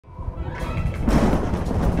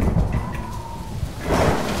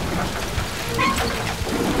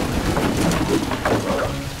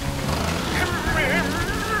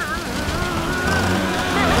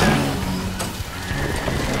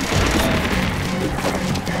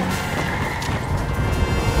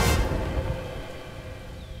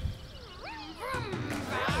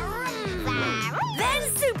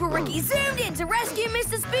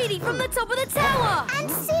from the top of the tower! And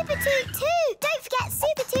Super Toot too! Don't forget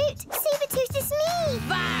Super Toot! Super Toot is me!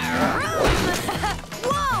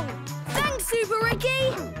 Whoa! Thanks, Super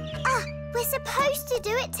Ricky! We're supposed to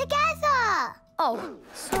do it together! Oh,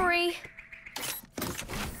 sorry.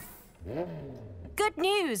 Good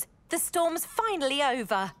news! The storm's finally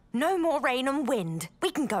over. No more rain and wind.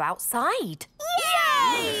 We can go outside.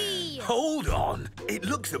 Yay! Hold on. It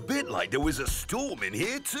looks a bit like there was a storm in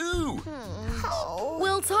here too.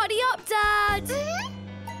 We'll tidy up, Dad.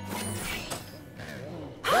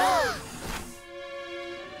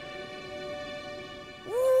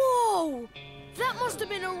 Whoa! That must have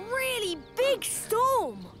been a really big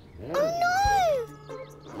storm. Oh no!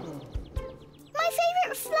 My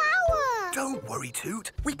favourite flower! Don't worry,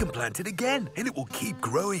 Toot. We can plant it again and it will keep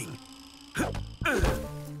growing.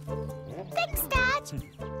 Thanks, Dad.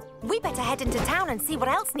 We better head into town and see what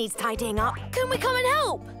else needs tidying up. Can we come and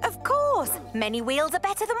help? Of course. Many wheels are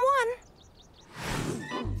better than one.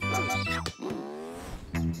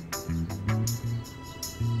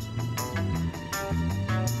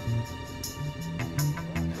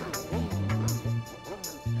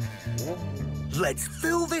 Let's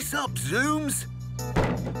fill this up, Zooms.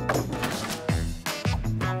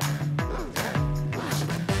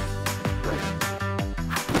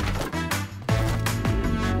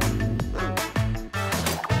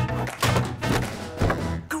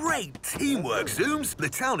 Great teamwork, Zooms. The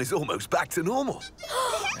town is almost back to normal.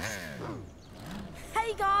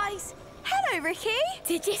 Hey, guys. Hello, Ricky.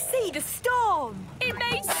 Did you see the storm? It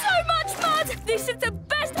made so much mud! This is the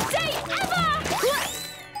best day ever!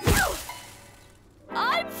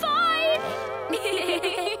 I'm fine!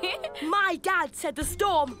 My dad said the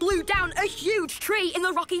storm blew down a huge tree in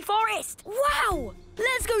the rocky forest. Wow!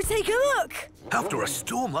 Let's go take a look. After a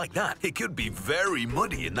storm like that, it could be very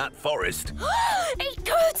muddy in that forest. It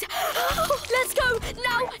could! Let's go!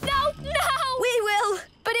 Now! Now! Now! We will!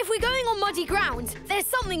 But if we're going on muddy ground, there's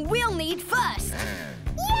something we'll need first.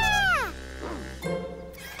 Yeah!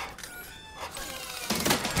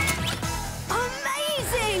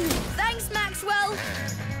 Amazing! Thanks, Maxwell.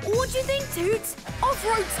 What do you think, Toots?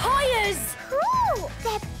 Off-road tyres! Cool!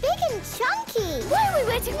 They're big and chunky. Why are we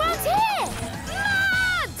waiting around here?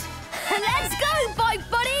 Mad! Let's go, bike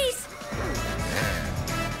buddies!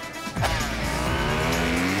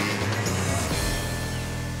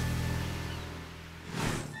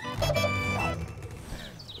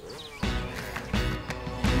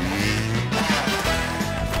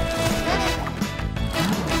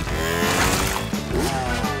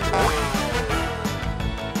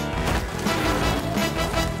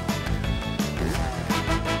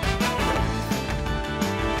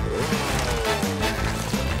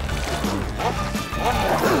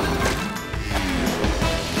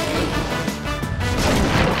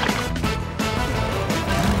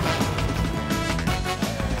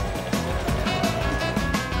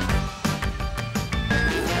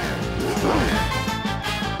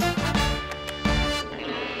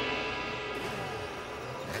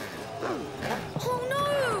 Oh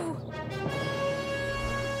no!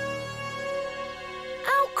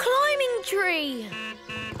 Our climbing tree!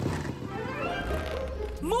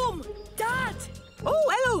 Mum! Dad! Oh,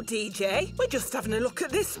 hello, DJ. We're just having a look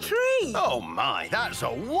at this tree. Oh, my, that's a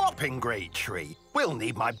whopping great tree. We'll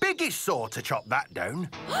need my biggest saw to chop that down.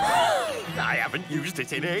 I haven't used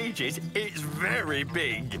it in ages. It's very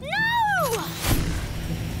big. No!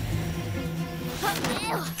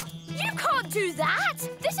 You can't do that!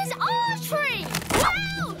 This is our tree!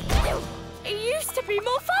 Wow! It used to be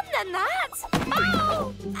more fun than that!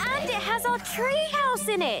 Oh! And it has our treehouse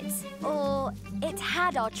in it. Or it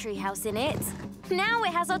had our treehouse in it. Now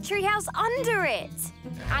it has our treehouse under it.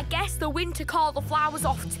 I guess the wind took all the flowers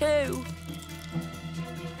off too.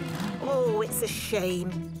 Oh, it's a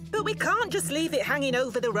shame. But we can't just leave it hanging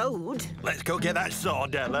over the road. Let's go get that saw,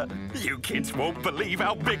 Della. You kids won't believe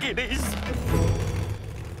how big it is.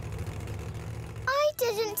 I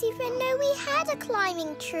didn't even know we had a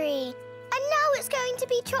climbing tree. And now it's going to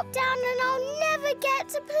be chopped down and I'll never get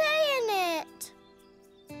to play in it.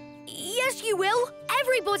 Yes, you will.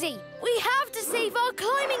 Everybody, we have to save our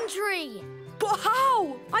climbing tree. But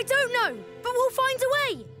how? I don't know, but we'll find a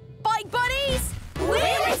way. Bike buddies,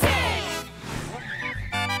 wheel it in!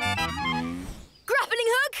 Grappling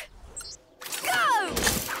hook, go!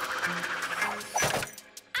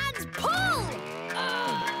 And pull!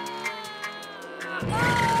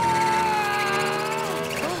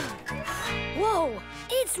 Whoa,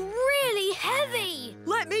 it's really heavy.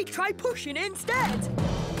 Let me try pushing instead.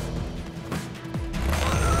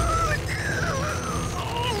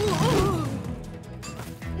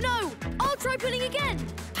 No, I'll try pulling again.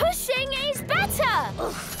 Pushing is better.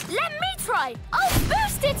 Let me try. I'll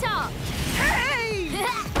boost it up. Hey!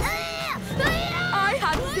 I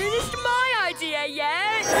hadn't finished my idea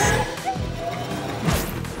yet.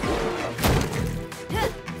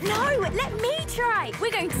 No, let me try.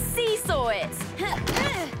 We're going to seesaw it.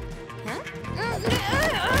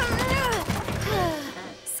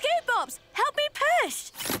 Scoot Bobs, help me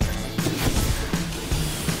push.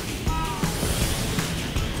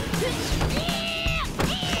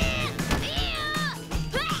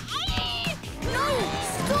 No,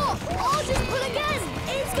 stop. I'll just pull again.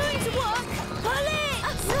 It's going to work. Pull it.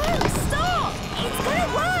 No, stop. It's going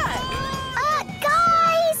to work.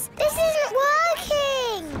 Guys, this isn't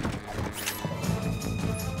working.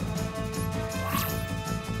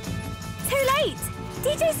 Too late.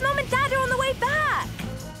 DJ's mum and dad are on the way back.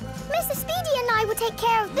 Mr. Speedy and I will take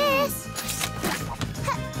care of this.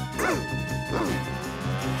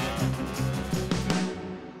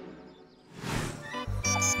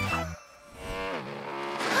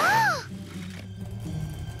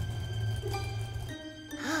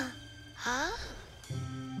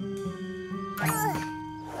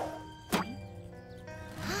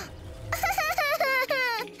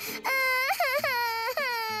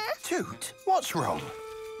 Toot, what's wrong?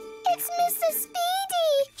 It's Mr.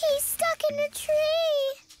 Speedy. He's stuck in a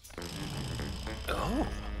tree. Oh,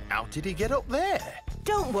 how did he get up there?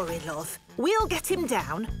 Don't worry, love. We'll get him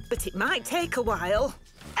down, but it might take a while.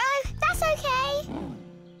 Oh, that's okay.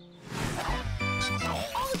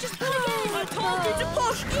 I'll just pull again. I told you to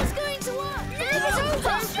push. It's going to work. Move it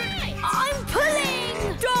over. I'm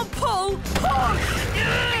pulling. Don't pull. Push!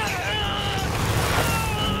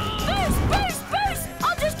 Boost, boost, boost.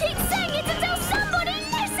 I'll just keep saying it until somebody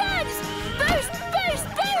listens. Boost, boost,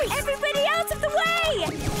 boost. Everybody out of the way.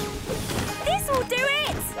 This will do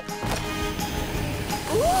it.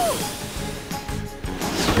 Ooh.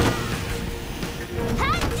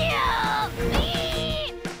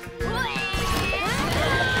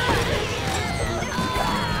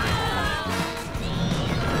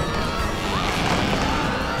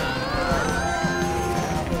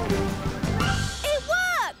 It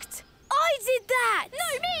worked. I did that. No,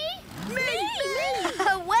 me. Me.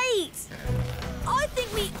 Wait. I think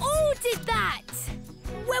we all did that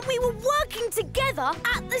when we were working together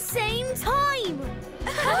at the same time.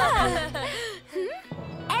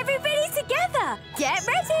 Everybody together. Get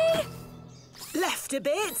ready. Left a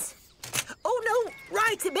bit. Oh, no,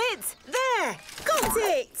 right a bit. There. Got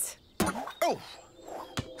it. Oh,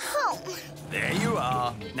 there you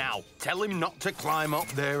are. Now, tell him not to climb up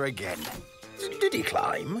there again. Did he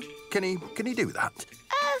climb? Can he do that?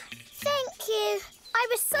 Oh, thank you. I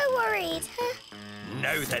was so worried.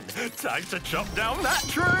 No, then. Time to chop down that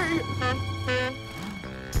tree.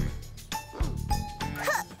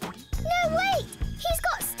 No, wait. He's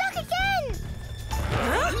got stuck again.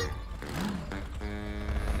 Huh?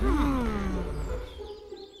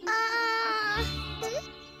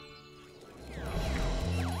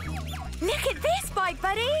 Look at this, bike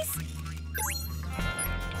buddies.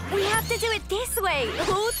 We have to do it this way,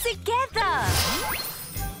 all together.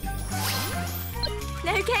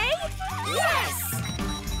 Okay? Yes!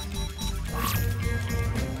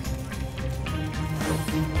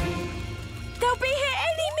 They'll be here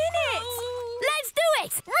any minute. Let's do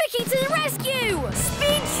it! Ricky to the rescue!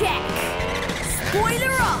 Speed check!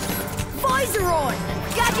 Spoiler up! Visor on!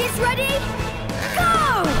 Gadgets ready? Go!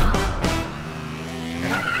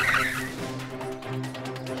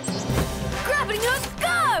 Grabbing hook,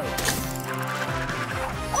 go!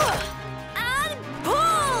 And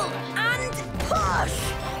pull! And push!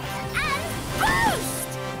 And boost!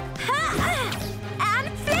 And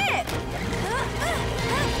flip.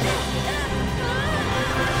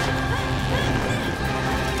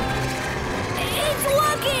 It's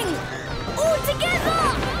working! All together!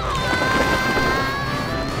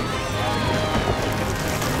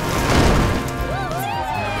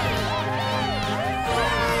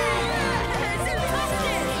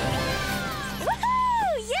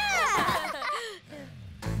 Woohoo! Yeah!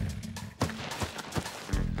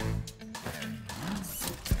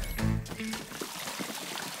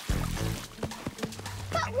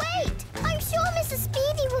 But wait! I'm sure Mr.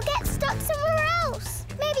 Speedy will get stuck somewhere else.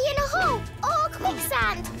 Maybe in a hole or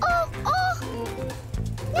quicksand or...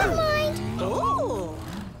 Never mind. Oh.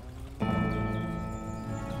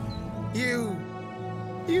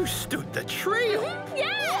 You stood the tree up.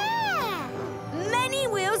 Yeah! Many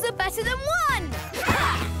wheels are better than one!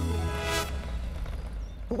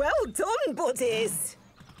 Well done, buddies.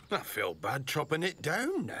 I feel bad chopping it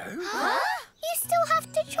down now. You still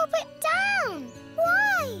have to chop it down.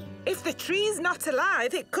 Why? If the tree's not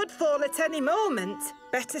alive, it could fall at any moment.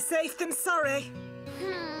 Better safe than sorry.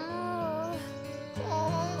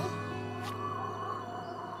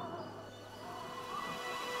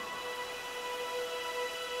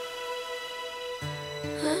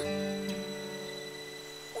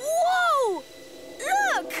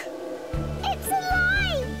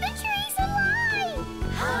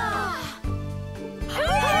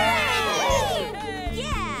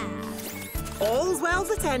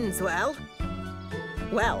 it ends well.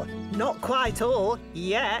 Well, not quite all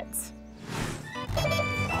yet.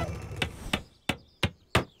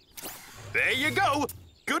 There you go.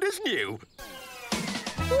 Good as new.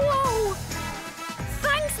 Whoa!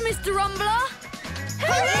 Thanks, Mr. Rumbler!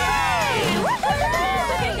 Hooray! We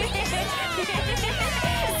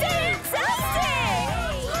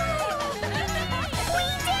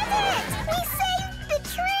did it! We saved the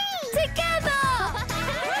tree! Together!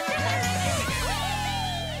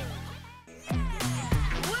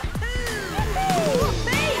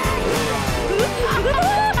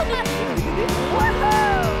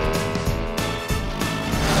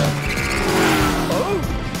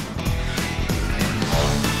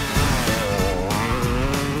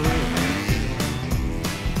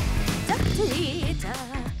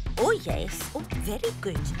 Oh, yes. Oh, very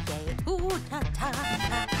good. Oh, ta-ta.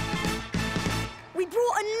 We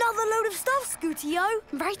brought another load of stuff, Scootio.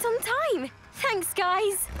 Right on time. Thanks,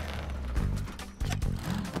 guys.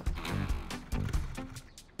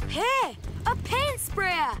 Here, a paint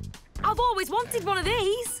sprayer. I've always wanted one of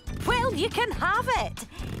these. Well, you can have it.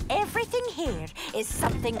 Everything here is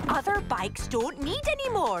something other bikes don't need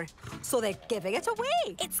anymore. So they're giving it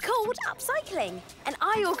away. It's called upcycling, and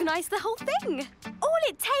I organised the whole thing. All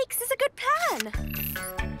it takes is a good plan.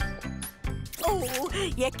 Oh,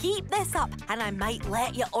 you keep this up and I might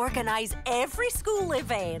let you organise every school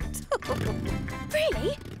event.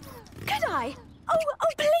 Really? Could I? Oh,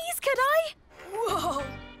 please, could I? Whoa!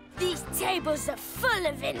 These tables are full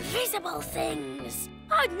of invisible things.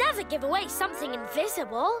 I'd never give away something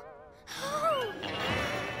invisible.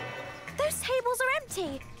 Those tables are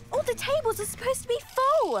empty. All the tables are supposed to be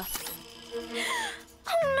full.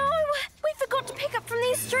 Oh, no! We forgot to pick up from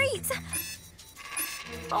these streets.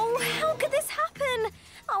 Oh, how could this happen?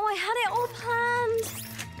 Oh, I had it all planned.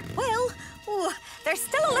 Well, there's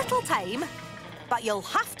still a little time, but you'll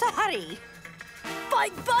have to hurry.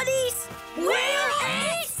 Bike buddies, wheel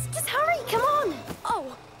it! Just hurry, come on.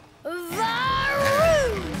 Oh,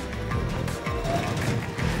 Varoo!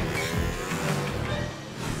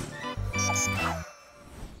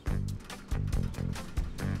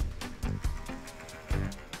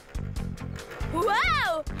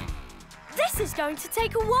 Wow! This is going to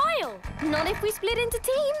take a while. Not if we split into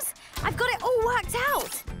teams. I've got it all worked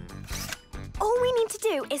out. All we need to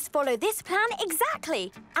do is follow this plan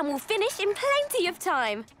exactly, and we'll finish in plenty of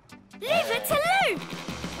time. Leave it to Luke!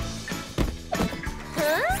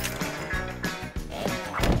 Huh?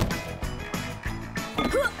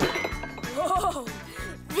 Whoa!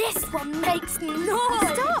 This one makes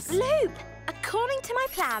noise! Stop, Loop! According to my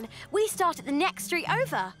plan, we start at the next street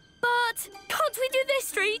over. But can't we do this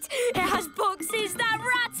street? It has boxes that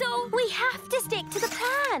rattle. We have to stick to the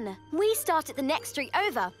plan. We start at the next street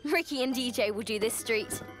over. Ricky and DJ will do this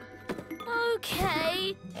street.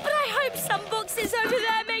 OK, but I hope some boxes over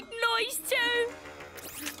there make noise too.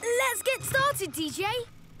 Let's get started, DJ.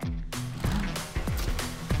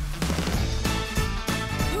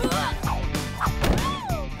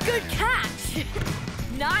 Good catch.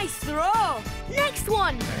 Nice throw. Next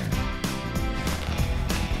one.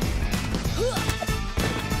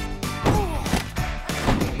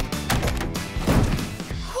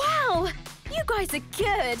 Wow, you guys are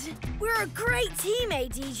good. We're a great team, eh,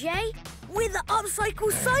 DJ? We're the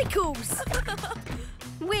Upcycle Cycles.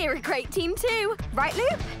 We're a great team too. Right,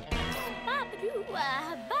 Loop?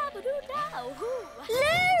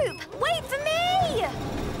 Loop, wait for me!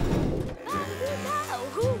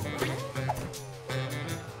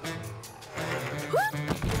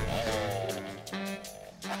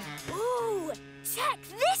 Ooh, check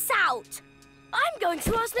this out! I'm going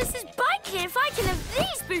to ask Mrs. Bikey if I can have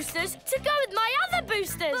these boosters to go with my other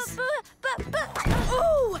boosters. But...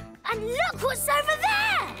 Ooh, and look what's over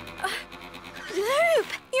there! Loop,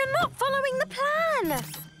 you're not following the plan.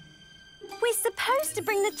 We're supposed to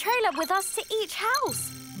bring the trailer with us to each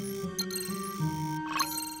house.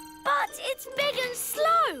 But it's big and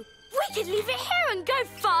slow. We could leave it here and go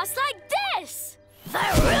fast like this.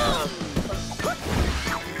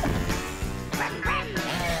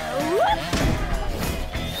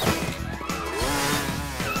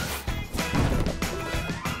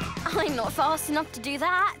 I'm not fast enough to do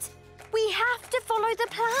that. We have to follow the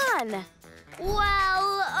plan.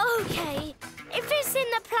 Well, OK. If it's in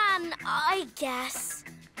the plan, I guess.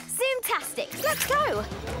 Zoomtastic, let's go.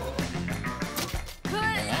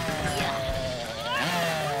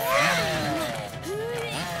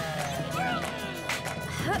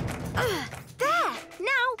 There,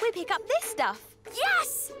 now we pick up this stuff.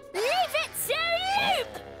 Yes! Leave it to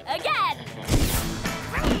Loop! Again!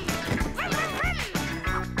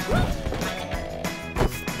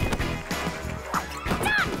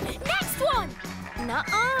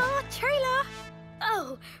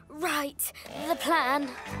 Right, the plan.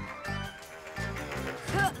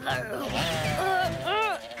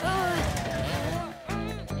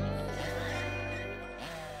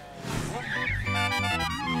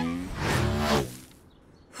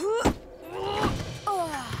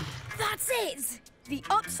 That's it! The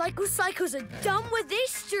upcycle cycles are done with this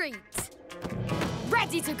street.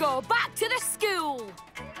 Ready to go back to the school.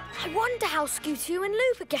 I wonder how Scootio and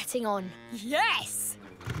Loop are getting on. Yes!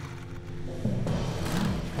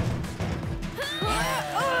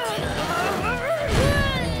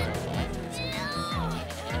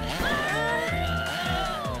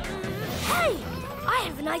 Hey! I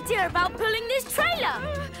have an idea about pulling this trailer.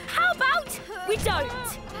 How about we don't?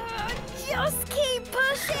 Just keep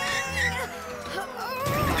pushing!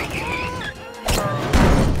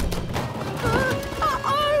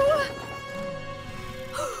 Uh-oh!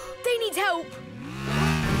 They need help.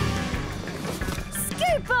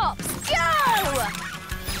 Scoop Bops, go!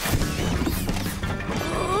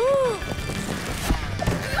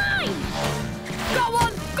 Mine! Got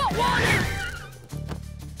one!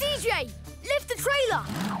 DJ, lift the trailer.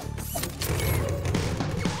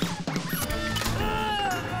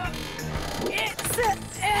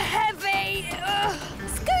 It's heavy.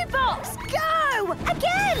 Scoop Bops, go!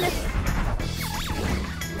 Again!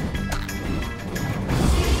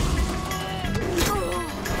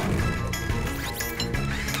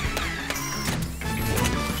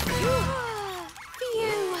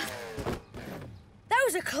 Phew. That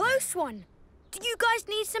was a close one. Do you guys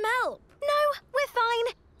need some help? No, we're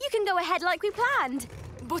fine. You can go ahead like we planned.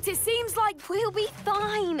 But it seems like we'll be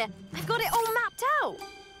fine. I've got it all mapped out.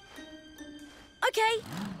 Okay,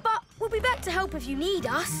 but we'll be back to help if you need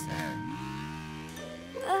us.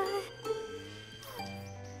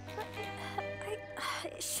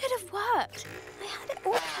 It should have worked. I had it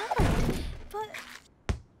all planned. But...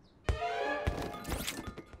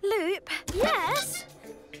 Loop? Yes?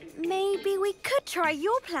 Maybe we could try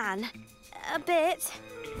your plan. A bit.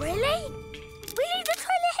 Really? We leave the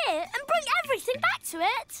trailer here and bring everything back to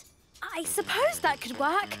it? I suppose that could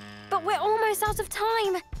work, but we're almost out of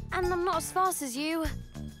time, and I'm not as fast as you.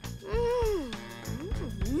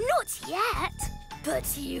 Not yet,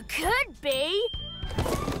 but you could be.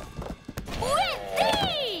 With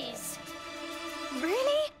these!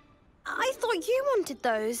 Really? I thought you wanted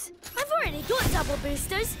those. I've already got double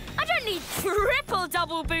boosters. I don't need triple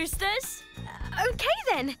double boosters. Okay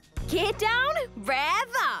then. Gear down,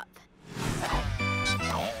 rev up.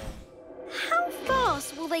 How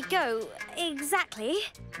fast will they go, exactly?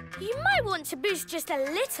 You might want to boost just a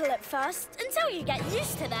little at first until you get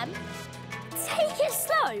used to them. Take it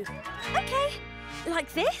slow. Okay,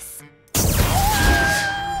 like this?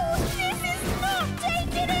 Whoa! This is not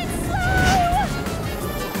taking it slow!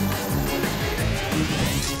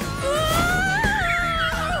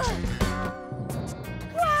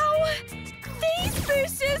 Wow! These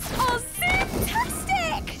boosters are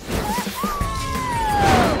fantastic!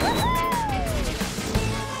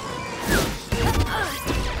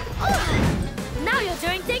 Now you're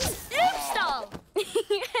doing things Loop style. And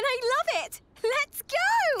I love it! Let's go!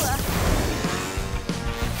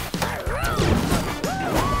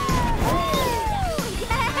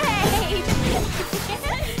 Yay!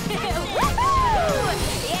 Woohoo!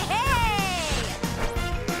 Yay!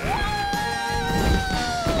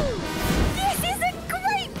 This is a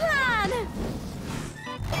great plan!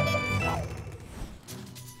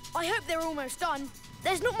 I hope they're almost done.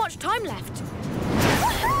 There's not much time left.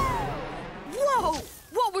 Whoa!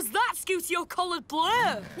 What was that, Scootio-collared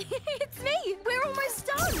blur? It's me! We're almost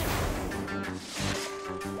done!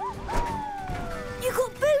 You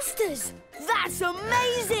got boosters. That's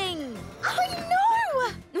amazing. I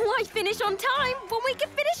know! Why finish on time when we can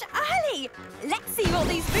finish early? Let's see what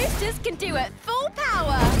these boosters can do at full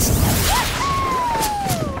power!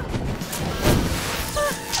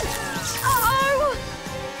 Uh-oh!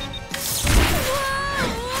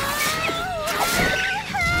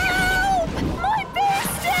 Help! My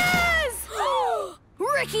boosters!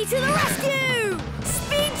 Ricky to the rescue!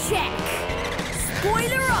 Speed check.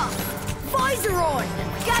 Spoiler up. Visor on.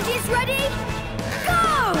 Gadgets ready?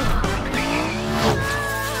 Go!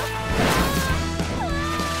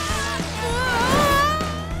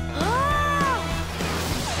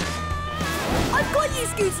 I've got you,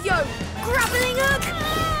 Scootio! Grappling hook!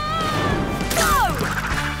 Go!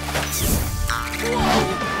 Whoa!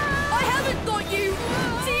 I haven't got you!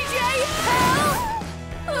 DJ, help!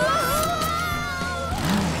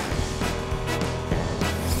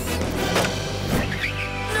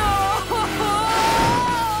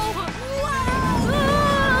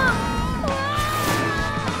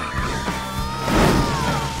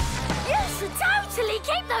 You should totally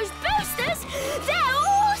keep those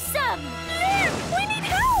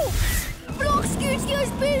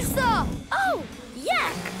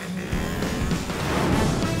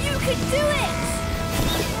can do it!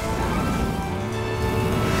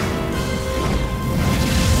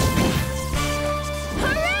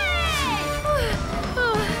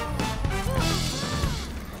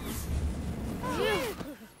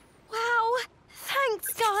 Wow,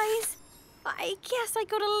 thanks, guys. I guess I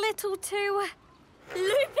got a little too...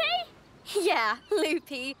 Loopy? Yeah,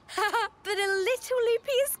 loopy. But a little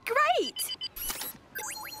loopy is great.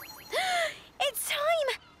 It's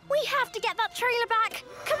time! We have to get that trailer back.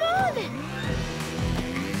 Come on!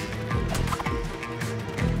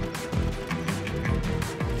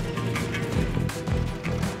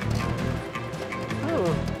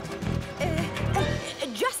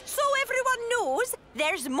 Just so everyone knows,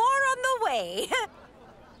 there's more on the way.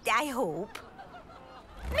 I hope.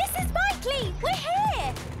 Mrs. Barkley, we're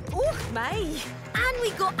here! Oh, my. And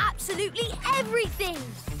we got absolutely everything!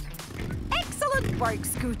 Excellent work,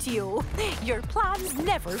 Scootio. Your plans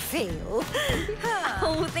never fail.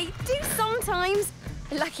 Oh, they do sometimes.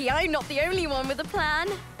 Lucky I'm not the only one with a plan.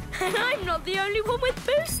 And I'm not the only one with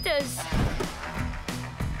boosters!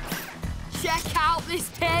 Check out this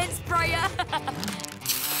paint sprayer!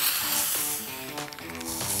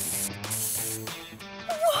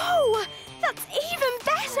 Whoa! That's even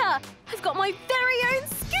better! I've got my very own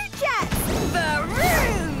scoot jet! The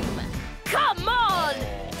room! Come on!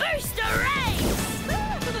 Booster race!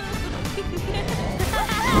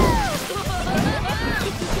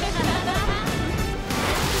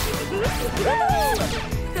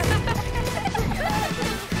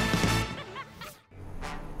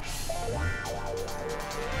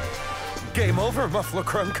 Game over, Muffler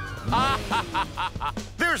Crunk.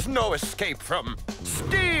 There's no escape from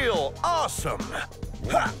Steel Awesome.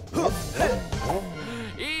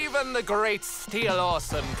 Even the great Steel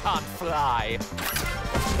Awesome can't fly.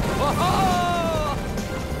 Whoa-ho!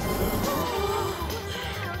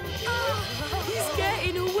 He's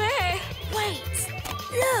getting away! Wait!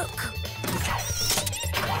 Look!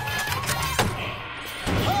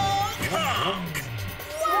 Wow!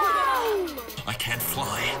 I can't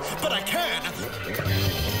fly, but I can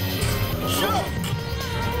jump!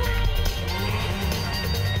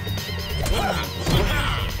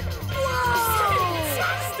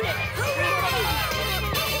 Fantastic!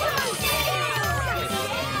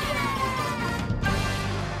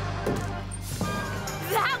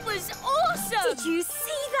 That was awesome! Did you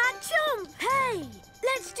see that jump? Hey!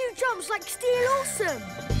 Let's do jumps like Steel Awesome!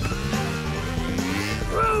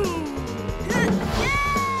 Whoa!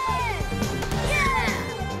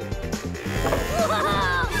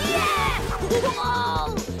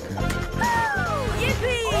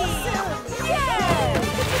 Yippee! Awesome! Yeah!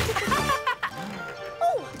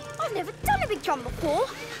 Oh, I've never done a big jump before,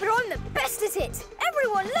 but I'm the best at it!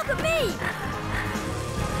 Everyone, look at me!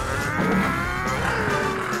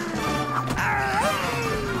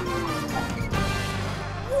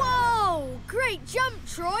 Whoa! Great jump,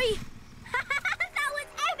 Troy! That was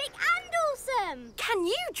epic and awesome! Can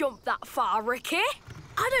you jump that far, Ricky?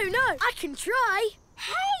 I don't know. I can try.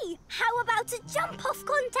 Hey, how about a jump-off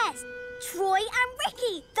contest? Troy and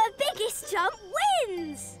Ricky, the biggest jump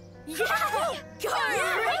wins! Yeah! Go,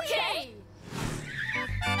 Ricky!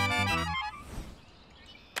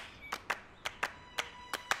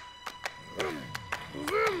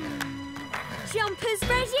 Jumpers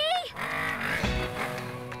ready?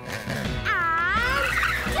 And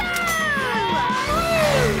go!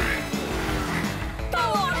 Go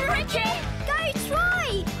on, Ricky! Go, Troy!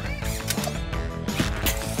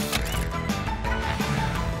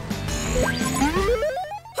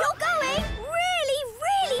 You're going really,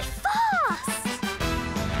 really fast!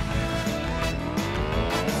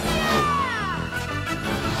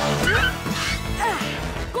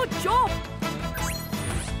 Good job!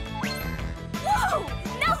 Whoa!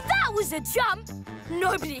 Now that was a jump!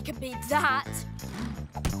 Nobody can beat that!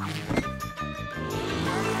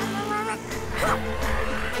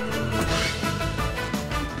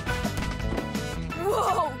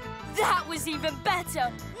 Whoa! That was even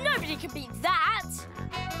better! Nobody can beat that!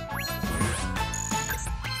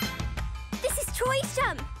 This is Troy's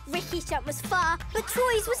jump. Ricky's jump was far, but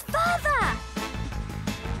Troy's was further.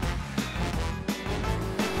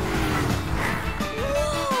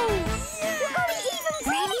 Whoa! You're going even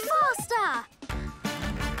really faster.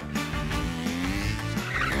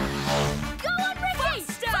 Go on, Ricky!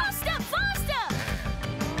 Faster! Faster!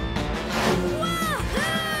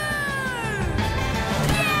 Wahoo!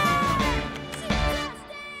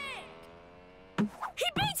 He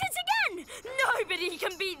beat it again! Nobody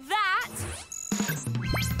can beat that!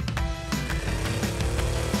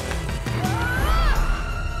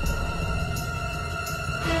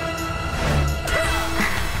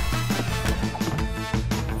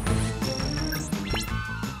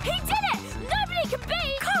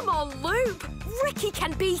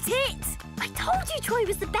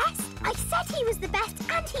 was the best. I said he was the best,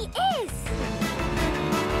 and he is.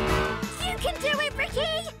 You can do it,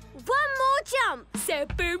 Ricky! One more jump. Say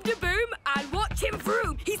boom to boom and watch him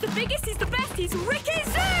vroom. He's the biggest, he's the best, he's Ricky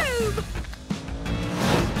Zoom!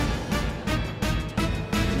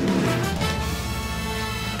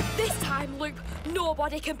 This time, Loop,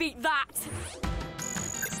 nobody can beat that.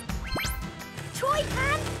 Troy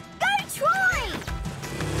can. Go, Troy!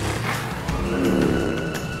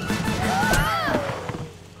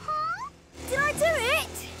 Did I do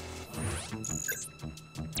it?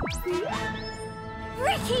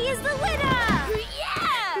 Ricky is the winner!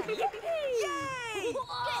 Yeah! Yay!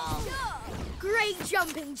 Great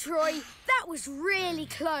jumping, Troy. That was really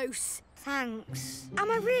close. Thanks.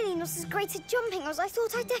 Am I really not as great at jumping as I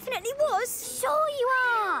thought I definitely was? Sure you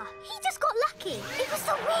are. He just got lucky. It was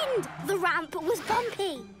the wind. The ramp was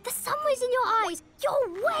bumpy. The sun was in your eyes. You're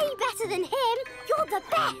way better than him. You're the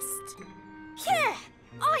best. Yeah,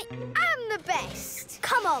 I am the best.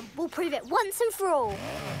 Come on, we'll prove it once and for all.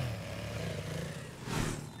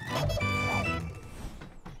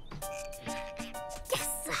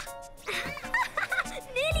 Yes!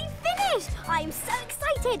 Nearly finished! I'm so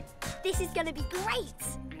excited. This is going to be great.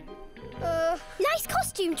 Nice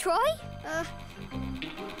costume, Troy.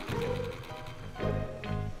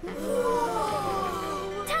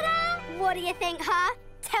 Ta-da! What do you think, huh?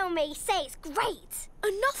 Tell me, say it's great.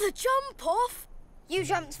 Another jump off. You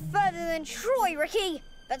jumped further than Troy, Ricky.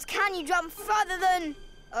 But can you jump further than,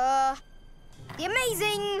 the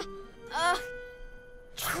amazing,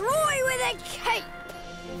 Troy with a cape?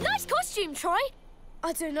 Nice costume, Troy.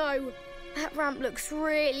 I don't know. That ramp looks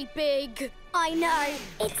really big. I know.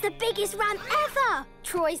 It's the biggest ramp ever.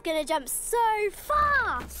 Troy's gonna jump so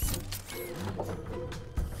far.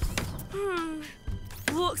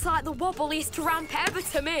 Looks like the wobbliest ramp ever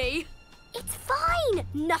to me. It's fine.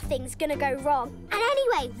 Nothing's gonna go wrong. And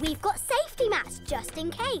anyway, we've got safety mats just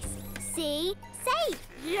in case. See? Safe.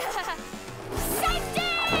 Yeah! Safety!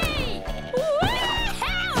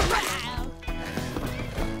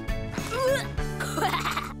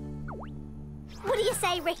 What do you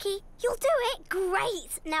say, Ricky? You'll do it?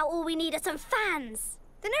 Great. Now all we need are some fans.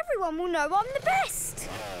 Then everyone will know I'm the best.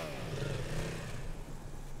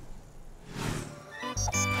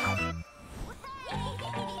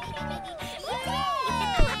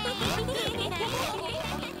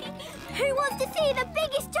 Who wants to see the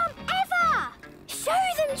biggest jump ever? Show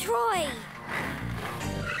them, Troy.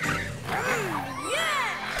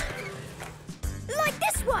 Yeah! Like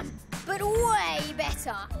this one, but way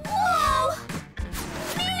better. Whoa!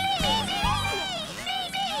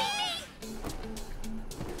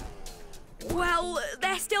 Well,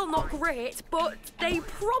 they're still not great, but they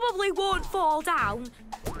probably won't fall down.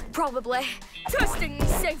 Probably. Testing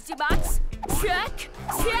safety mats. Check,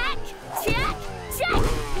 check, check, check.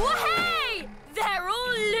 Wahey! They're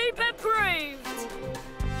all loop approved.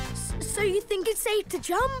 So you think it's safe to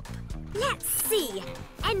jump? Let's see.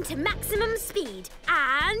 Enter maximum speed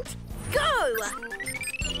and go!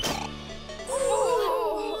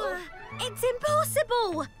 Ooh. It's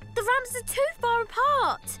impossible! The ramps are too far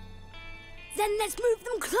apart. Then let's move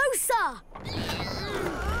them closer.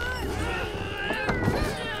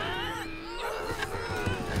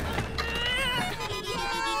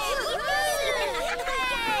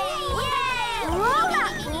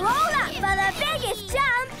 Roll up for the biggest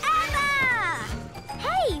jump ever!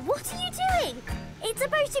 Hey, what are you doing? It's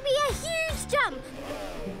supposed to be a huge jump.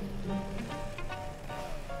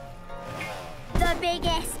 The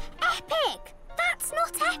biggest epic. That's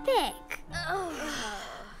not epic.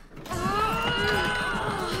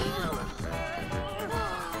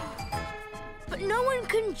 But no one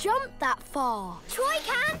can jump that far. Troy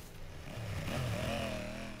can.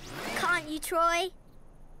 Can't you, Troy?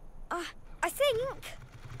 I think.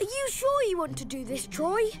 Are you sure you want to do this,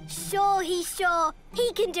 Troy? Sure, he's sure.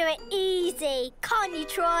 He can do it easy. Can't you,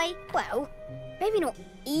 Troy? Well, maybe not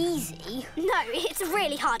easy. No, it's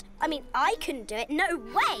really hard. I mean, I couldn't do it. No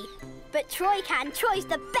way. But Troy can. Troy's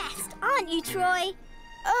the best, aren't you, Troy?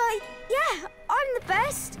 Yeah, I'm the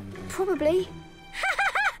best. Probably.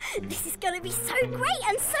 This is going to be so great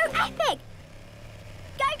and so epic.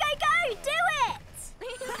 Go, go, go! Do it!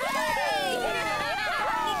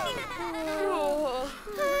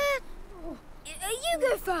 You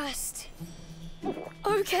go first.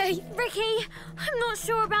 Okay, Ricky, I'm not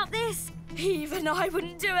sure about this. Even I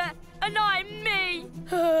wouldn't do it, and I'm me.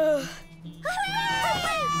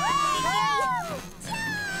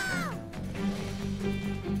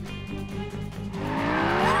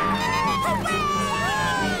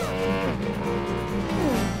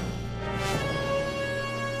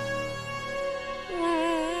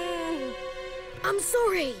 I'm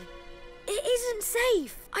sorry. It isn't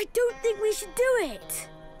safe. I don't think we should do it.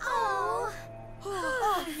 Oh.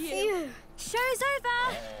 Phew. Show's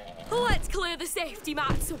over. Let's clear the safety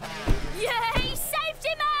mats. Yay,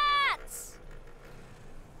 safety mats!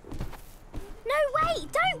 No, wait,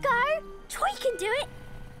 don't go. Troy can do it.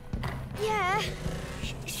 Yeah,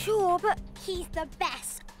 Sure, but he's the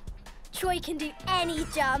best. Troy can do any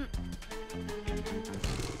jump.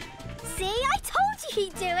 See, I told you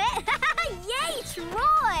he'd do it. Yay,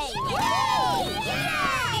 Troy! Yay!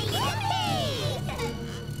 Yay!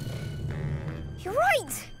 you're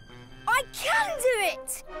right. I can do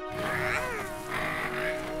it.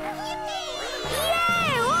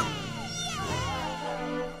 Yay!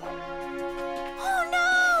 Oh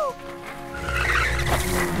no!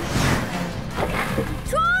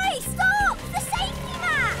 Troy, stop! The safety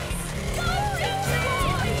mats! Don't do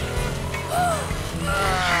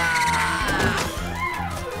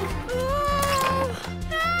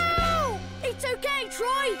Help! It's okay,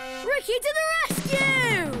 Troy. Ricky to the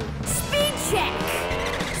rescue. Speed check.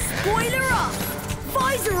 Spoiler up.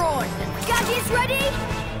 Visor on. Gadgets ready.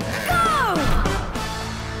 Go!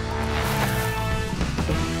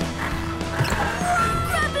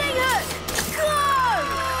 Grappling hook. Go!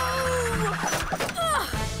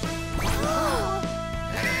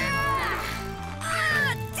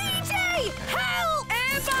 DJ! Help!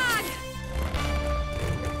 Airbag!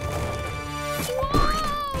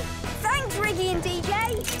 Whoa! Thanks, Ricky and DJ.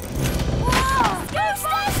 Whoa! Go,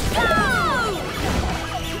 Steph, go!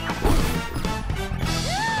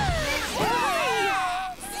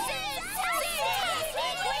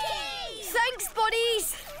 Thanks, buddies.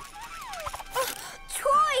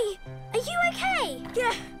 Troy, are you okay?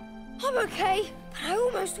 Yeah, I'm okay, but I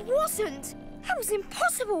almost wasn't. That was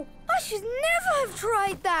impossible. I should never have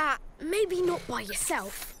tried that. Maybe not by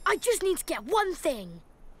yourself. I just need to get one thing.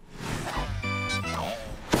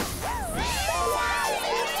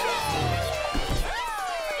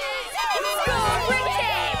 Go,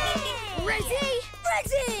 Ricky! Ready?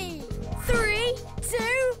 Ready! 3, 2,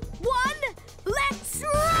 1, let's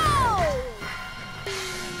roll!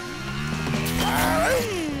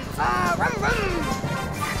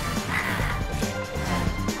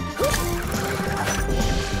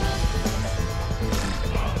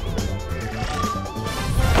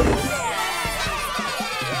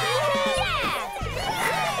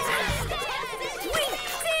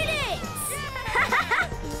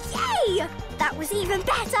 Yay! That was even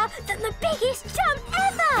better than the biggest jump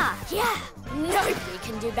ever! Yeah, nobody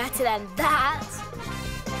can do better than that.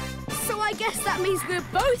 So I guess that means we're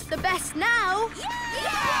both the best now.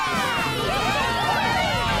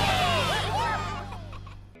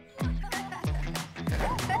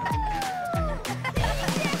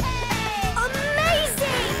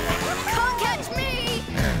 Amazing! Can't catch me!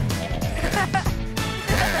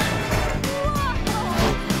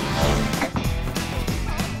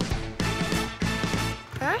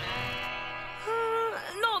 Huh?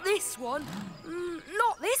 Not this one.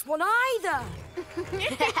 Not this one either.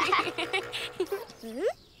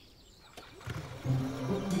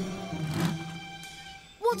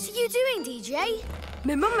 What are you doing, DJ?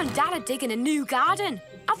 My mum and dad are digging a new garden.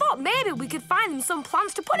 I thought maybe we could find them some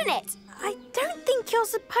plants to put in it. I don't think you're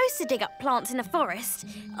supposed to dig up plants in a forest,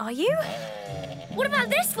 are you? What about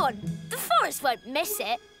this one? The forest won't miss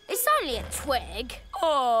it. It's only a twig.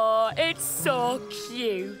 Oh, it's so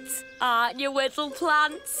cute. Aren't you, little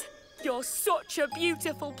plant? You're such a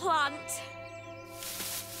beautiful plant.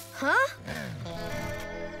 Huh?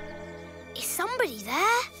 Is somebody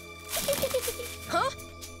there? Huh?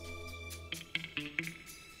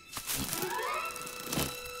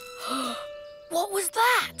 What was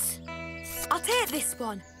that? I'll take this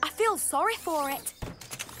one. I feel sorry for it.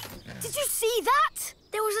 Did you see that?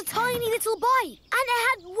 There was a tiny little bite, and it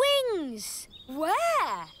had wings. Where?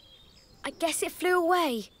 I guess it flew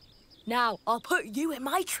away. Now, I'll put you in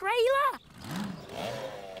my trailer.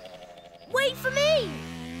 Wait for me!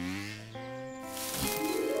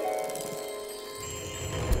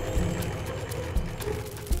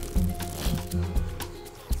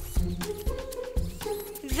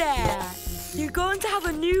 There. You're going to have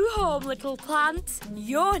a new home, little plant.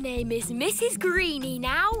 Your name is Mrs. Greenie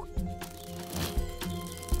now.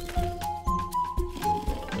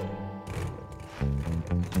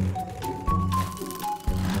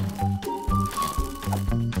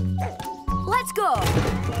 Let's go.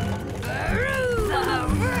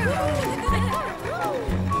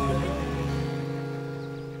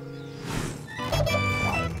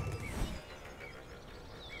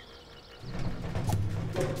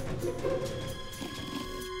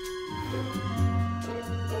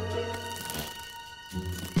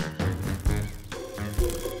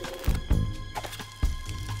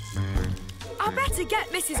 I better get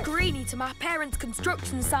Mrs. Greenie to my parents'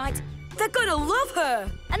 construction site. They're gonna love her.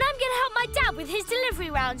 And I'm gonna help my dad with his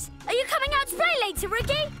delivery rounds. Are you coming out to play later,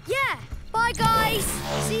 Ricky? Yeah. Bye, guys.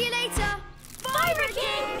 See you later. Bye,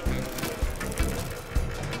 Ricky!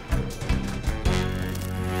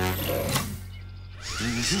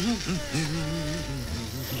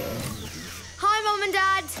 Hi, Mum and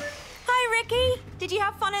Dad. Hi, Ricky. Did you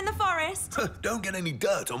have fun in the forest? Don't get any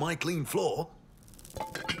dirt on my clean floor.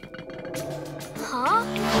 Huh?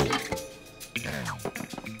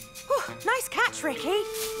 Whew, nice catch, Ricky.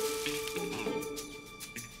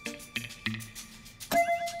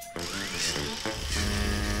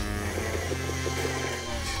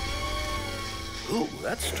 Oh,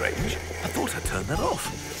 that's strange. I thought I'd turned that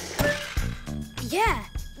off. Yeah,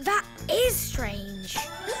 that is strange.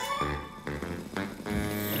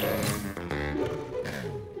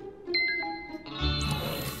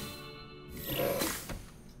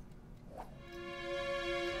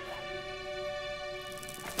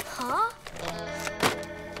 Huh?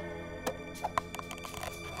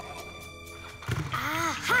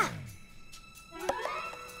 Aha!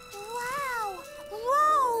 Wow!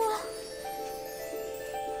 Whoa!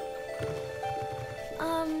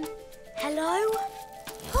 Hello?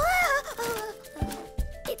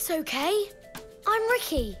 It's okay. I'm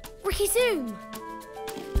Ricky. Ricky Zoom.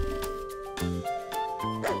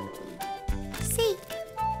 Zeke.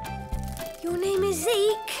 Your name is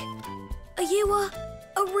Zeke? Are you a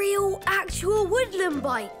real, actual woodland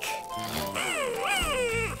bike?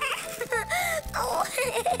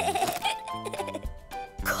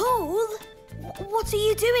 Cool. What are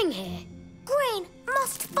you doing here? Green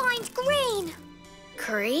must find Green.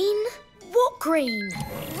 Green? What green?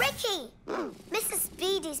 Ricky, Mr.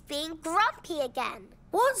 Speedy's being grumpy again.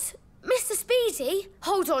 What? Mr. Speedy?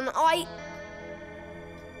 Hold on,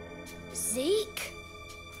 Zeke?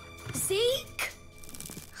 Zeke?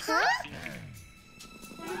 Huh?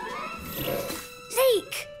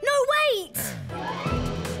 Zeke! No, wait!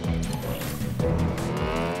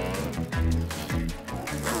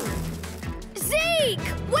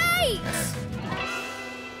 Zeke! Wait!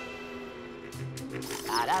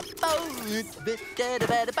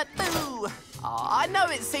 I know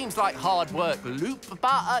it seems like hard work, Loop,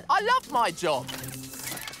 but I love my job.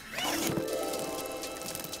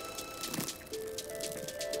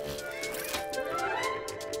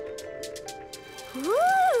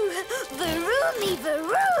 Woo! Varoomy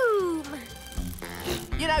varoom!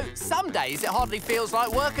 You know, some days it hardly feels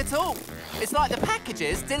like work at all. It's like the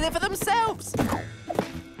packages deliver themselves.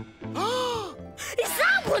 Is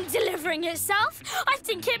that one delivering itself? I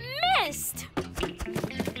think it missed.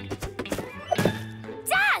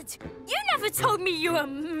 Dad, you never told me you were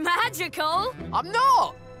magical. I'm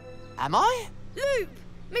not. Am I? Loop!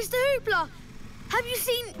 Mr. Hoopla! Have you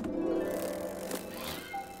seen...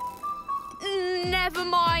 Never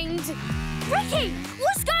mind. Ricky,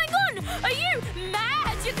 what's going on? Are you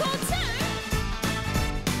magical too?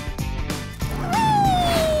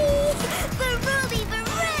 Varoomy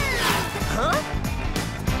varoo! Huh?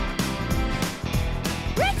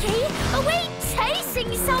 Ricky, are we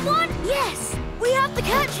chasing someone? Yes, we have to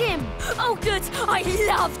catch him. Oh, good. I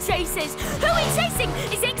love chases. Who are we chasing?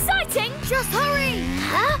 Is it exciting? Just hurry.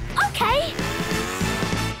 Huh? Okay.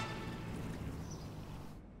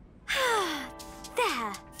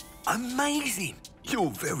 There. Amazing!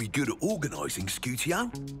 You're very good at organising,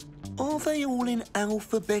 Scootio. Are they all in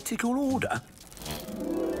alphabetical order?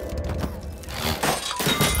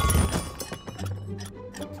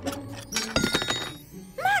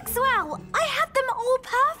 Maxwell, I had them all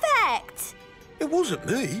perfect. It wasn't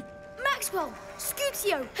me. Maxwell,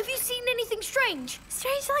 Scootio, have you seen anything strange?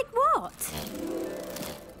 Strange like what?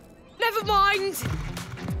 Never mind.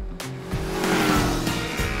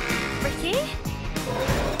 Ricky?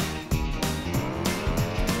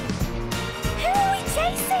 Who are we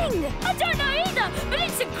chasing? I don't know either, but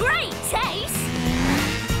it's a great chase.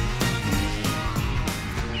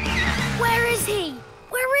 Where is he?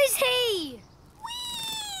 Where is he?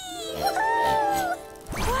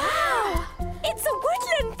 Wow! It's a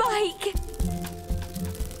woodland bike!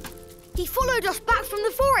 He followed us back from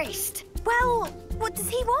the forest. Well, what does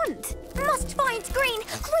he want? Must find Green.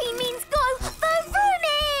 Green means go.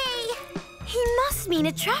 Varoomy! He must mean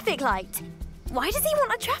a traffic light. Why does he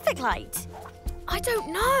want a traffic light? I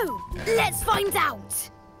don't know. Let's find out.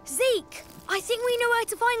 Zeke, I think we know where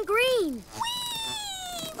to find Green.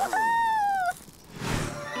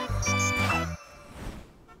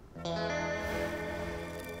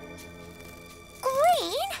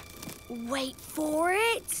 Green? Wait for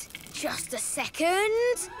it. Just a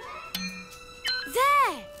second.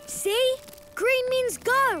 There! See? Green means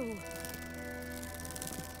go.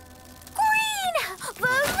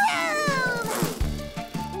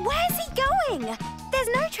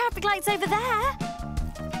 traffic light's over there.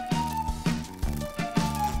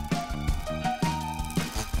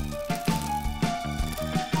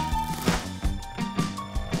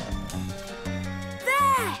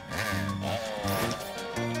 There!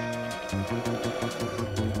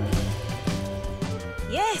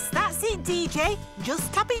 Yes, that's it, DJ.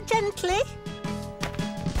 Just tap it gently.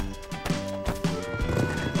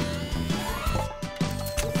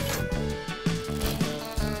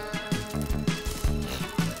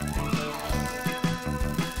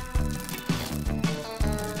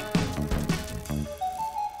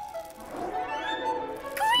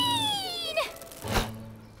 Green!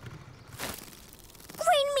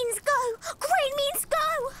 Green means go! Green means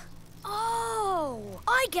go! Oh,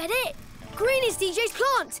 I get it. Green is DJ's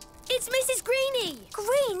plant. It's Mrs. Greenie.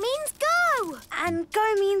 Green means go! And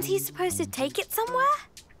go means he's supposed to take it somewhere?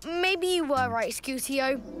 Maybe you were right,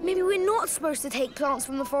 Scootio. Maybe we're not supposed to take plants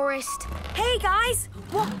from the forest. Hey, guys!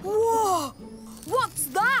 Whoa! What's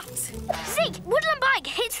that? Zeke, woodland bike,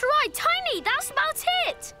 hitch the ride, tiny, that's about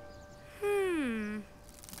it.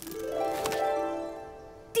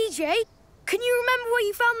 DJ, can you remember where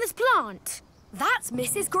you found this plant? That's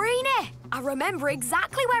Mrs. Greenie. I remember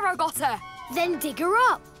exactly where I got her. Then dig her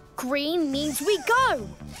up. Green means we go.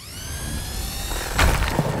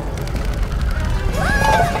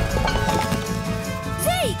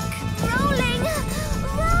 Zeke! Rolling!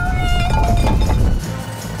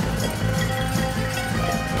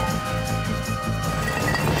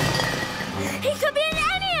 He could be in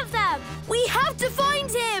any of them! We have to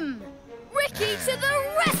find him! Ricky to the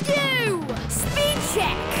rescue! Speed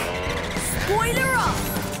check! Spoiler up!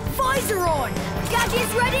 Visor on!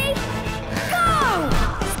 Gadgets ready? Go!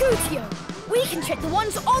 Scootio, we can check the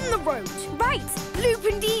ones on the road. Right! Loop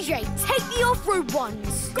and DJ, take the off-road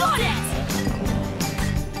ones. Got it!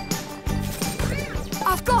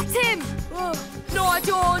 I've got him! No, I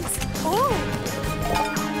don't! Oh!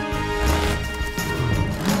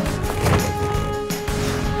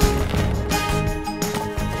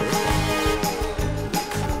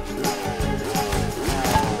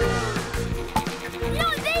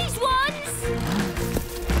 Not these ones!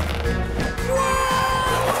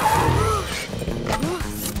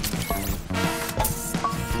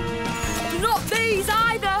 Not these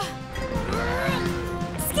either!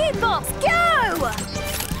 Ski Box, go!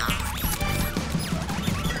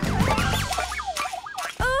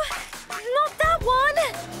 Not that one!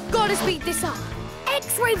 Gotta speed this up.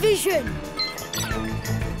 X-ray vision!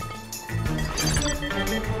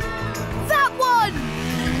 That one!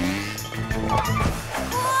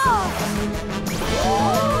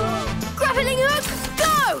 Grappling hook,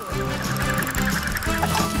 go!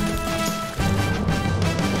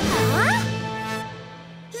 Huh?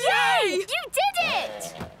 Yay! You did it!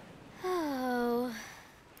 Oh.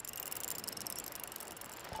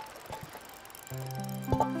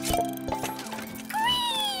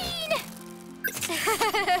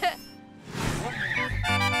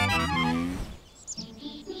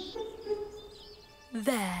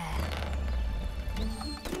 There.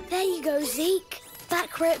 There you go, Zeke.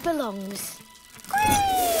 Back where it belongs.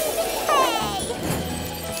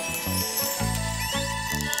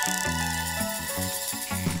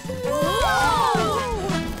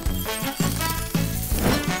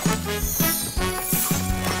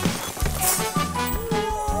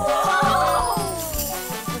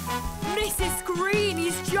 Mrs.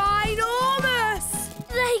 Greenie's ginormous!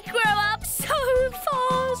 They grow up so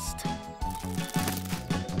fast.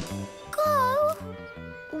 Go!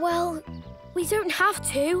 Well, we don't have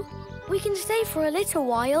to. We can stay for a little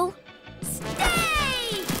while.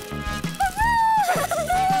 Stay!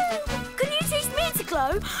 Can you teach me to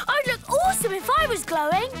glow? I'd look awesome if I was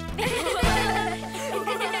glowing.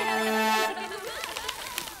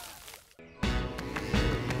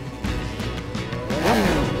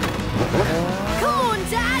 Come on,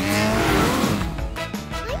 Dad!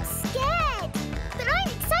 I'm scared, but I'm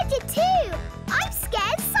excited too. I'm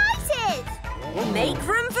scared-sighted. Make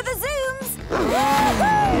room for the zooms.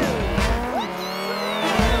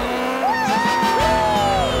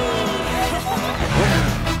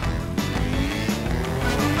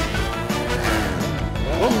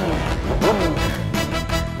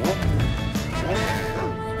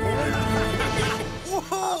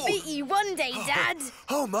 I'll beat you one day, Dad.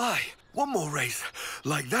 Oh, my. One more race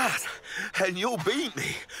like that, and you'll beat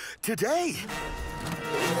me today.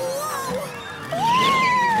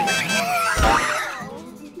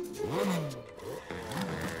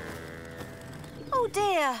 Oh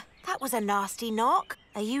dear, that was a nasty knock.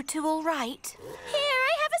 Are you two all right? Here,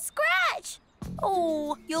 I have a scratch.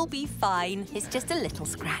 Oh, you'll be fine. It's just a little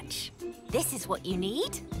scratch. This is what you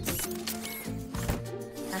need.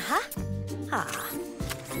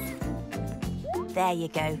 There you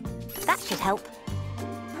go. That should help.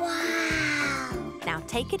 Wow! Now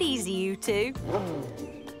take it easy, you two.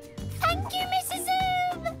 Thank you, Mrs.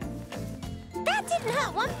 Zoom! That didn't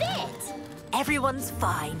hurt one bit. Everyone's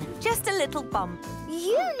fine. Just a little bump.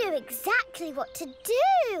 You knew exactly what to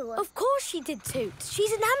do. Of course she did, Toot.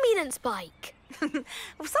 She's an ambulance bike.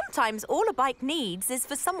 Well, sometimes all a bike needs is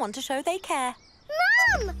for someone to show they care.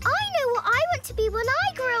 Mum, I know what I want to be when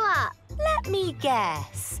I grow up. Let me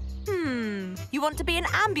guess. You want to be an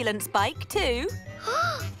ambulance bike too?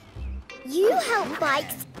 You help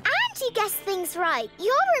bikes and you guess things right.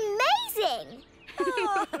 You're amazing.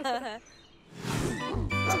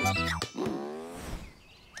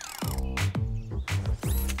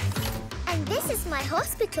 And this is my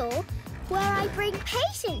hospital, where I bring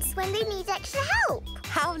patients when they need extra help.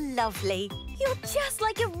 How lovely. You're just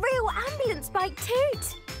like a real ambulance bike,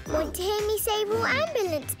 Toot. Want to hear me say real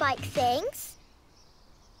ambulance bike things?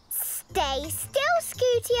 Stay still,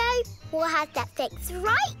 Scootio. We'll have that fixed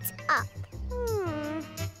right up.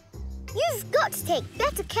 You've got to take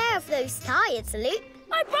better care of those tyres, Luke.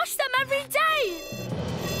 I brush them every day.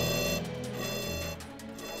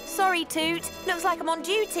 Sorry, Toot. Looks like I'm on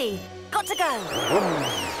duty. Got to go.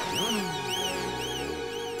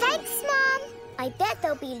 Thanks, Mum. I bet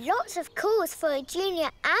there'll be lots of calls for a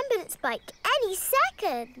junior ambulance bike any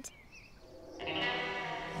second.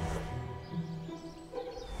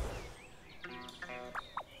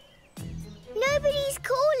 Nobody's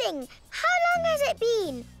calling. How long has it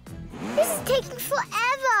been? This is taking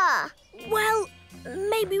forever. Well,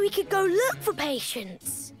 maybe we could go look for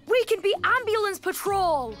patients. We can be ambulance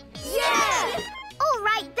patrol. Yeah! All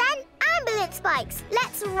right then, ambulance bikes.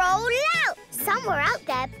 Let's roll out. Somewhere out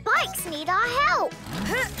there, bikes need our help.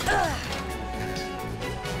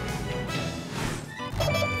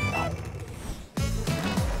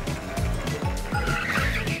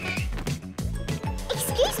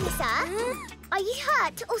 Excuse me, sir. Are you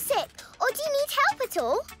hurt or sick, or do you need help at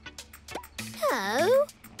all? No.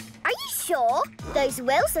 Are you sure? Those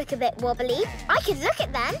wheels look a bit wobbly. I could look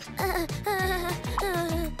at them.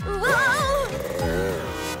 Whoa!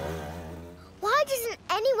 Why doesn't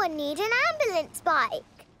anyone need an ambulance bike?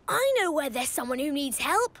 I know where there's someone who needs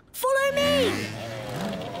help. Follow me.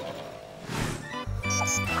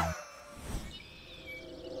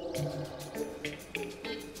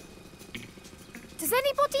 Does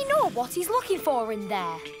anybody know what he's looking for in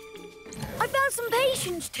there? I found some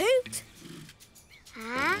patients, Toot.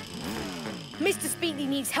 Huh? Mr. Speedy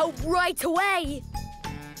needs help right away.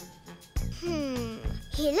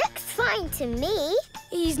 He looks fine to me.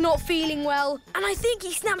 He's not feeling well, and I think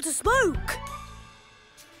he snapped a smoke.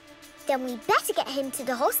 Then we better get him to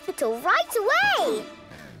the hospital right away.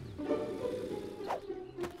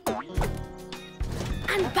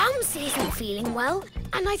 And Bouncy isn't feeling well,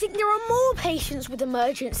 and I think there are more patients with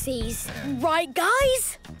emergencies. Right,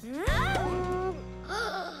 guys?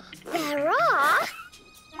 There are?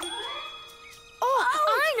 Oh,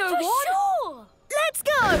 I know one. Sure. Let's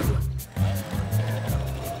go.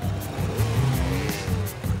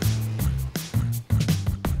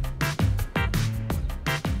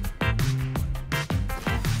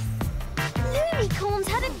 Unicorn's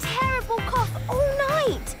had a terrible cough all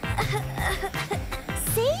night.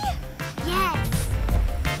 See? Yes.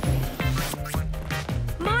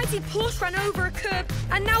 Mighty Plush ran over a curb,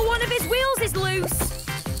 and now one of his wheels is loose.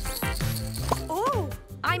 Oh,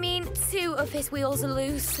 I mean, 2 of his wheels are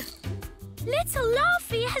loose. Little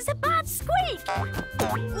Laffy has a bad squeak.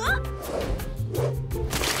 What?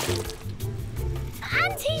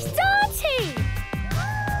 And he's dirty.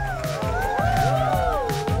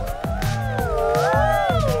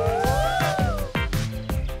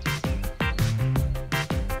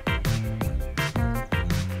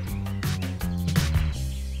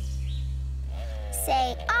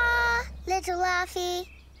 Say little Laffy.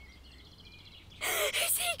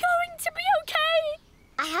 Is he going to be okay?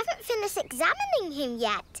 I haven't finished examining him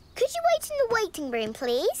yet. Could you wait in the waiting room,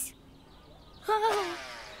 please?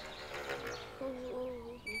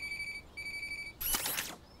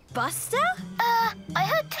 Buster? I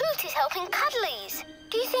heard Toot is helping Cuddlies.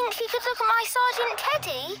 Do you think she could look at my Sergeant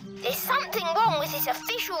Teddy? There's something wrong with his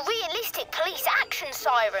official realistic police action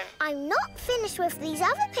siren. I'm not finished with these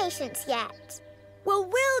other patients yet. Well,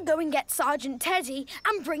 we'll go and get Sergeant Teddy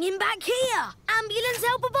and bring him back here. Ambulance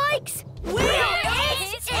helper bikes, wheel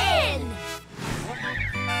it in!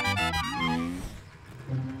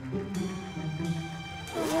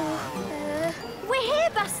 We're here,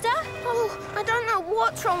 Buster. Oh, I don't know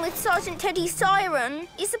what's wrong with Sergeant Teddy's siren.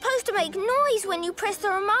 It's supposed to make noise when you press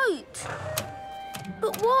the remote.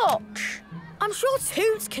 But watch. I'm sure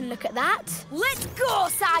Toots can look at that. Let's go,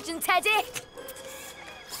 Sergeant Teddy!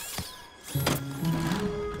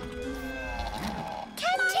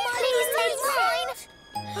 Can you please take mine?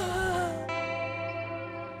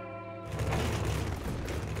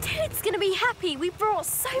 Ted's gonna be happy. We brought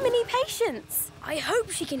so many patients. I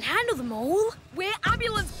hope she can handle them all. We're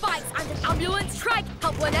ambulance bikes and an ambulance trike.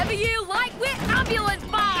 Help whenever you like with ambulance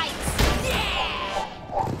bikes. Yeah!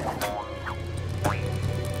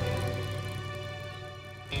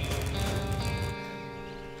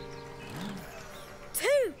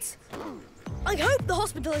 Toot! I hope the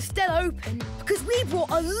hospital is still open because we brought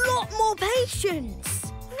a lot more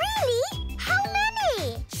patients. Really? How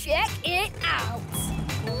many? Check it out.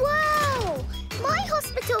 Whoa! My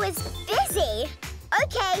hospital is busy.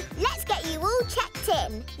 OK, let's get you all checked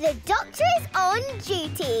in. The doctor is on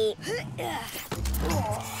duty.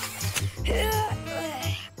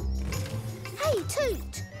 Hey,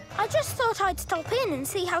 Toot. I just thought I'd stop in and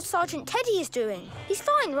see how Sergeant Teddy is doing. He's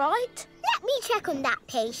fine, right? Let me check on that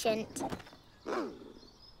patient.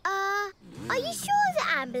 Are you sure the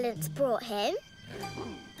ambulance brought him?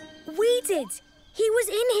 We did. He was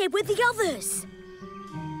in here with the others.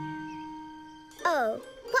 Oh,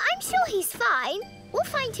 well, I'm sure he's fine. We'll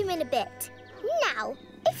find him in a bit. Now,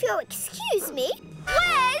 if you'll excuse me...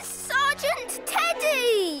 Where's Sergeant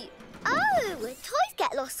Teddy? Oh, toys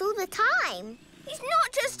get lost all the time. He's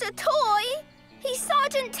not just a toy. He's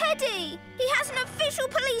Sergeant Teddy. He has an official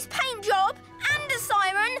police paint job and a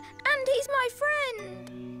siren, and he's my friend.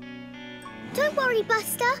 Don't worry,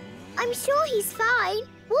 Buster. I'm sure he's fine.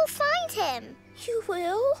 We'll find him. You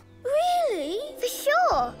will? Really? For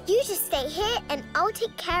sure. You just stay here and I'll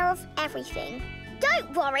take care of everything.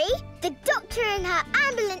 Don't worry. The doctor and her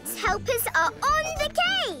ambulance helpers are on the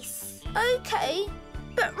case. OK.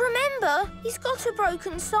 But remember, he's got a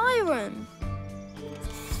broken siren.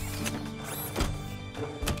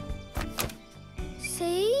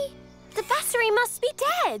 See? The battery must be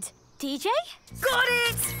dead. DJ? Got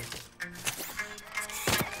it!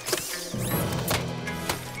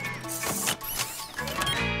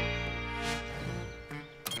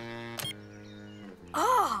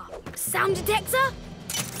 Ah! Sound detector?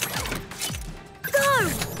 Go!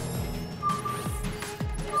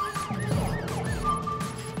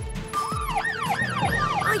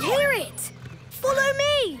 I hear it! Follow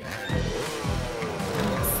me!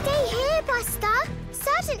 Stay here, Buster.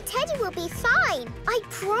 Sergeant Teddy will be fine. I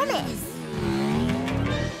promise.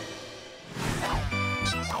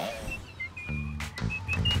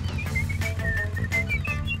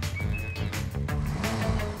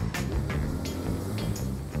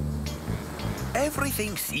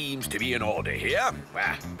 Everything seems to be in order here.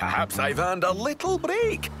 Well, perhaps I've earned a little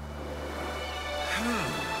break.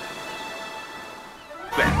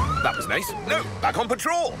 There, that was nice. No, back on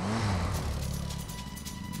patrol.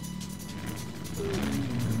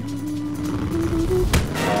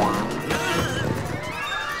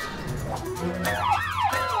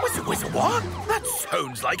 Whistle, what? That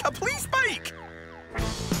sounds like a police bike.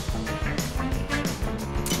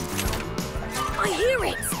 I hear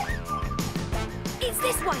it! It's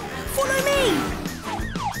this way! Follow me!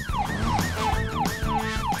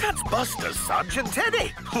 That's Buster's Sergeant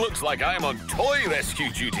Teddy. Looks like I'm on toy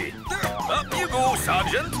rescue duty. Up you go,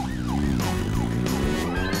 Sergeant.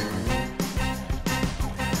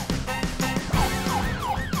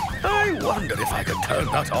 I wonder if I could turn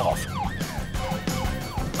that off.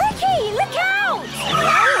 Ricky, look out!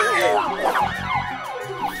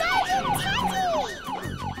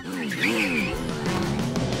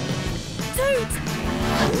 Toot!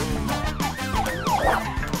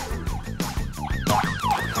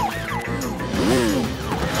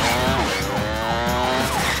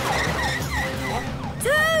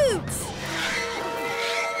 Toot!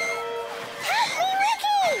 Help me,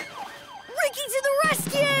 Ricky! Ricky to the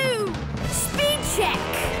rescue! Speed check!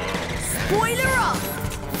 Spoiler up!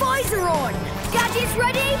 Visor on! Gadgets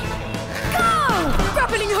ready? Go!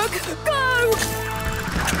 Grappling hook, go!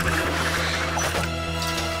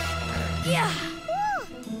 Yeah!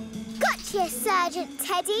 Gotcha, Sergeant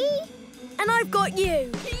Teddy. And I've got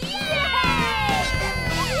you! Yay!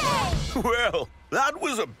 Well, that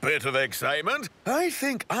was a bit of excitement. I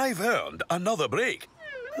think I've earned another break.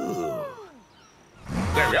 There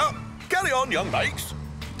we are. Carry on, young bikes.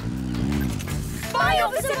 Bye,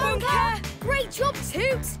 Officer Bunker! Great job,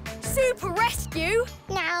 Toot! Super rescue!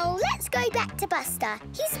 Now, let's go back to Buster.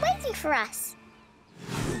 He's waiting for us.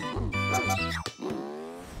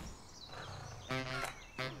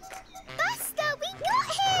 Buster, we got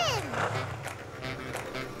him!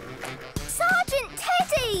 Sergeant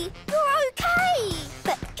Teddy, you're okay!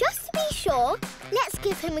 But just to be sure, let's give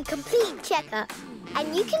give him a complete checkup.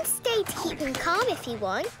 And you can stay to keep him calm if you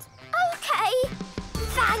want. OK.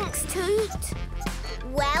 Thanks, Toot.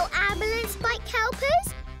 Well, ambulance bike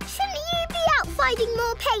helpers, shouldn't you be out finding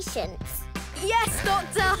more patients? Yes,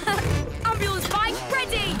 Doctor. Ambulance bike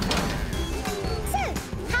ready. So,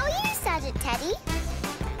 how are you, Sergeant Teddy?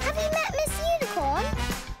 Have you met Miss Unicorn?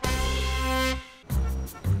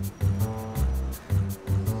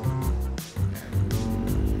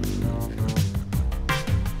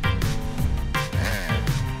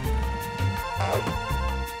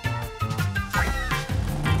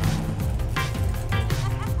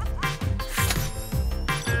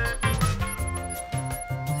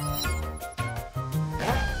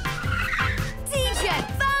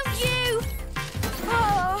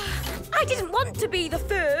 I didn't want to be the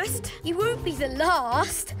first. You won't be the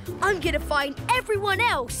last. I'm going to find everyone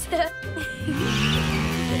else.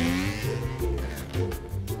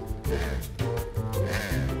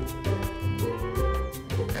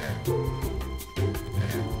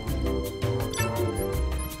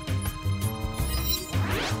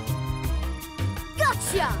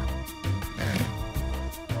 Gotcha!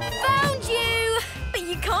 Found you! But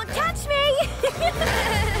you can't catch me!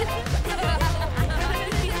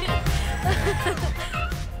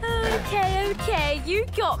 Okay, you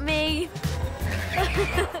got me.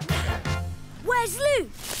 Where's Luke?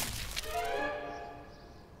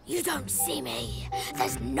 You don't see me.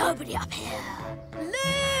 There's nobody up here.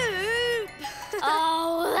 Luke!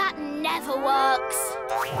 Oh, that never works.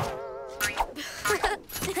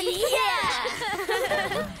 Yeah!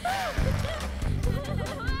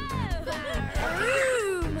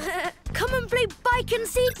 Come and play bike and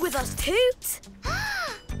seek with us, Toot.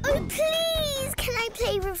 Oh, please! Can I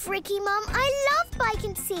play with Ricky, Mum? I love bike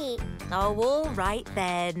and seek. Oh, all right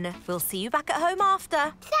then. We'll see you back at home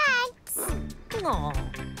after. Thanks. Aw.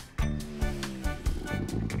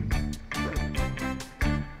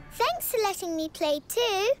 Thanks for letting me play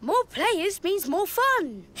too. More players means more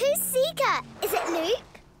fun. Who's Seeker? Is it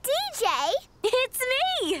Luke? DJ? It's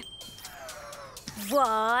me!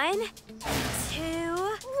 1,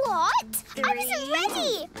 2... What? 3, I wasn't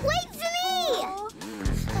ready. Wait for me.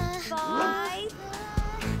 4, 5,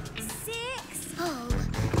 6... Oh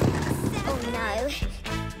 7, no.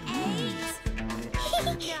 8,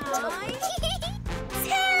 9,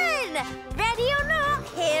 10! Ready or not,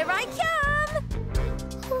 here I come!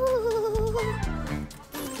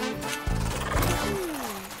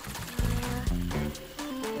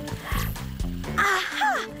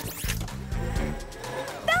 Aha!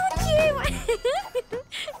 Found you!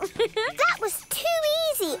 That was too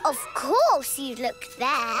easy. Of course you'd look there.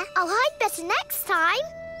 I'll hide better next time.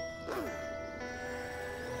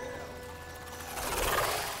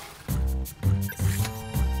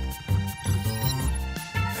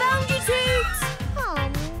 Found you, Toot! Oh.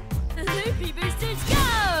 Loopy boosters,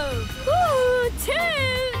 go! Ooh,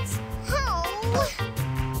 Toot! Oh.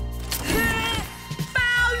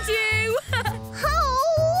 Found you! Oh.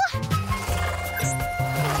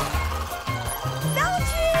 Found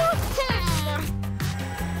you!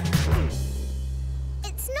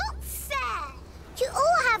 It's not fair. You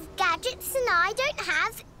all have gadgets and I don't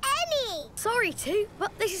have any. Sorry, Toot,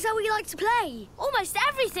 but this is how we like to play. Almost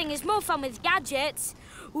everything is more fun with gadgets.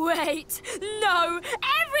 Wait, no,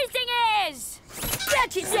 everything is!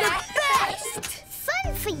 Gadgets are the best!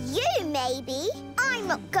 Fun for you, maybe. I'm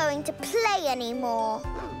not going to play anymore.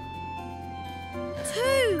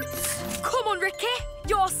 Toot! Come on, Ricky,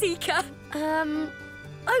 you're Seeker.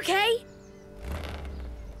 Okay.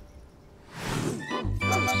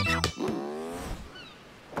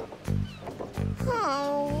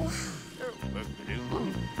 Oh.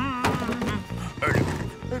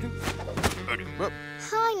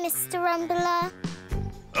 Hi, Mr. Rumbler.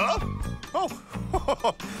 Oh,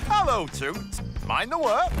 hello, Toot. Mind the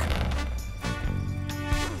work?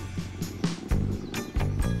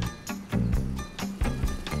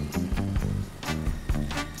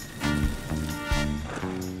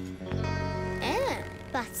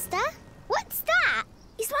 Buster? What's that?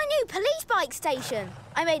 It's my new police bike station.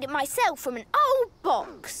 I made it myself from an old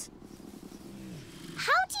box.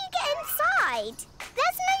 How do you get inside?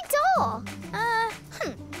 There's no door.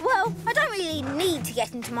 Well, I don't really need to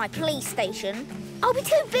get into my police station. I'll be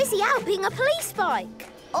too busy helping a police bike.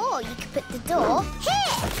 Or you could put the door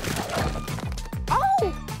here.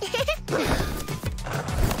 Oh!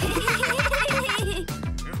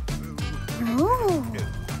 Ooh.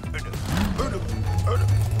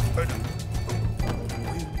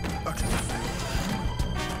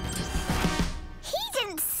 He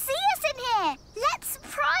didn't see us in here. Let's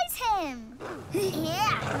surprise him.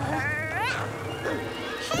 Yeah.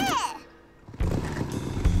 Here.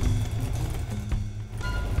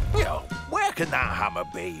 can that hammer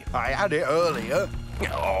be? I had it earlier.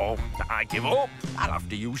 Oh, I give up. I'll have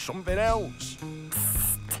to use something else.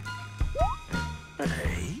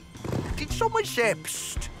 Hey, did someone say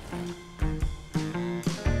psst?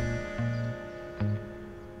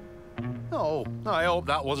 Oh, I hope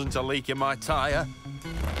that wasn't a leak in my tyre.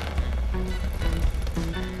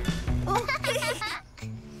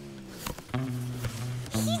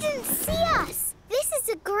 He didn't see us. This is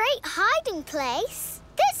a great hiding place.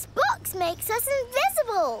 This box makes us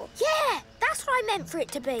invisible. Yeah, that's what I meant for it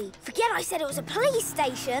to be. Forget I said it was a police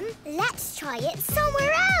station. Let's try it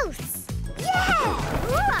somewhere else. Yeah!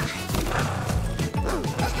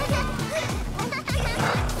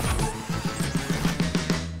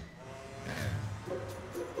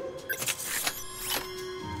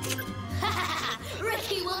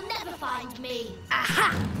 Ricky will never find me.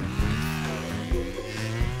 Aha!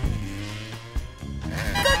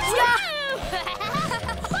 Gotcha!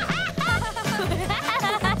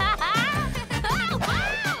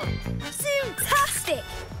 Fantastic!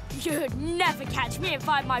 You'd never catch me and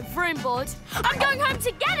find my vroom board. I'm going home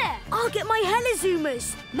to get it! I'll get my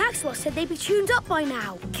helizoomers. Maxwell said they'd be tuned up by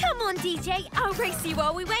now. Come on, DJ. I'll race you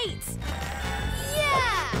while we wait.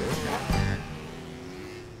 Yeah!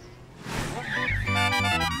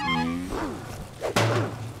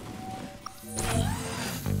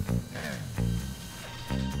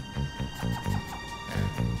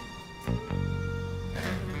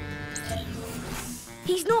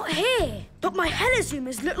 He's not here, but my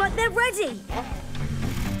helizoomers look like they're ready.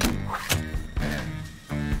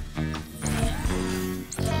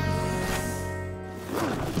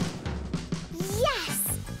 Yes!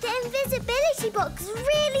 The invisibility box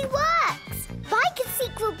really works! Bike and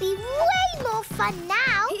Seek will be way more fun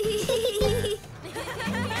now!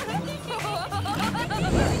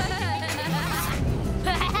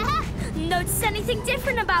 Notice anything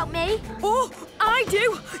different about me? Oh, I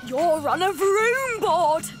do! You're on a vroom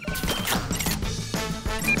board!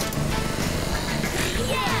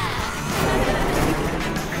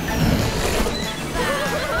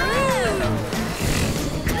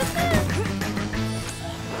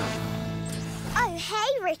 Oh,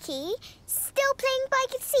 hey, Ricky. Still playing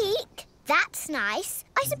Bike and Seek? That's nice.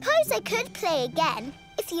 I suppose I could play again,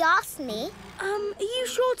 if you asked me. Are you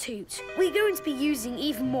sure, Toot? We're going to be using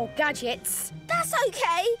even more gadgets. That's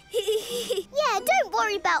okay. Yeah, don't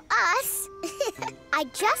worry about us. I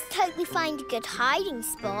just hope we find a good hiding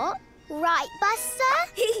spot. Right, Buster?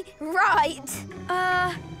 Right.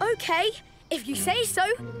 Okay. If you say so,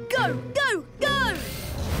 go, go, go!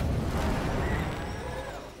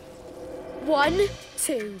 1, 2,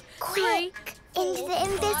 3. Quick, into the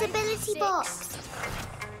invisibility box.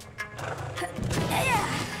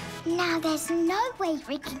 Now there's no way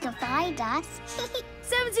Ricky can find us.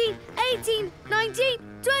 17, 18, 19,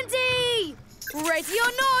 20! Ready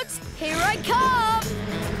or not, here I come!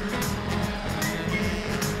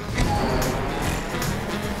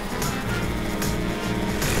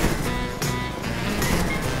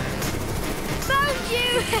 Found you!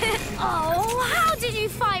 Oh, how did you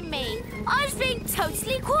find me? I was being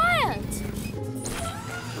totally quiet.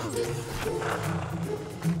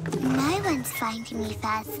 No one's finding me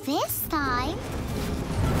first this time.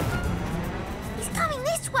 He's coming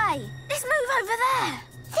this way. Let's move over there.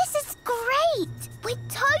 This is great! We're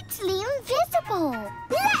totally invisible!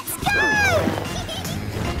 Let's go!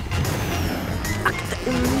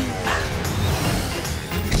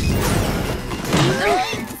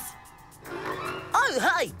 Oh,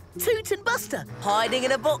 hey! Toot and Buster, hiding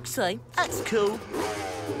in a box, eh? That's cool.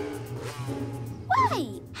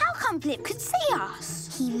 Wait, how come Blip could see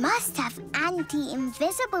us? He must have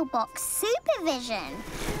anti-invisible box supervision.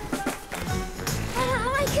 I don't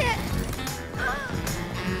like it.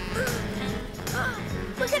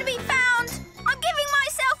 We're going to be found. I'm giving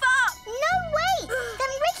myself up. No, wait!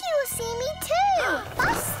 Then Ricky will see me too!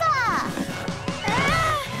 Buster!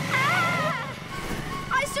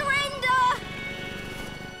 I surrender.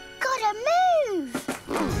 Gotta move!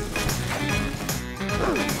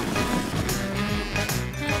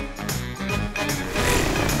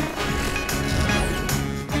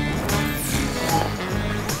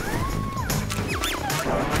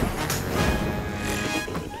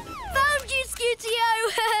 Found you, Scootio!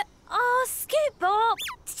 Oh, Scoot Bop.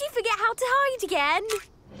 Did you forget how to hide again?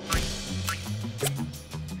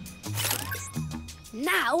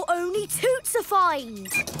 Now only Toot's a find.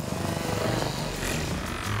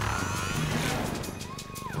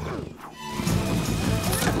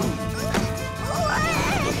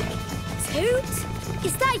 Toot?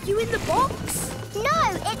 Is that you in the box? No,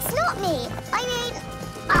 it's not me. I mean...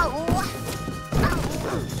 Oh.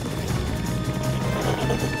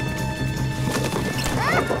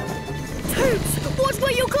 Toots, watch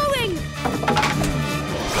where you're going!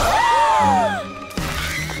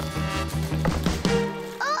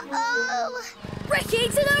 Uh-oh! Ricky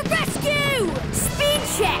to the rescue! Speed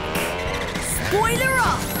check! Spoiler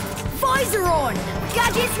up! Visor on!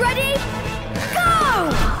 Gadgets ready? Go! Wow!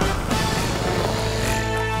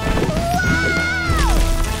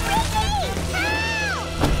 Ricky! Help!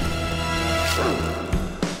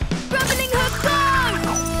 Raveling hook, go!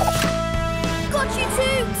 Got you,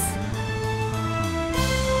 Toots!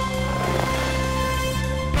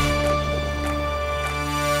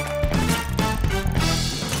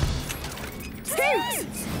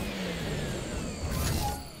 Toots!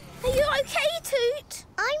 Are you okay, Toot?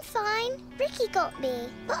 I'm fine. Ricky got me,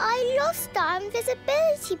 but I lost our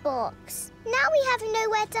invisibility box. Now we have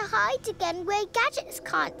nowhere to hide again where gadgets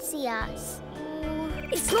can't see us.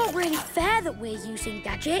 It's not really fair that we're using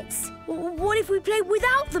gadgets. What if we play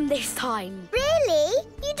without them this time? Really?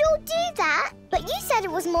 You don't do that? But you said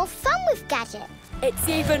it was more fun with gadgets. It's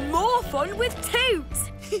even more fun with Toots!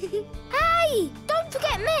 Hey, don't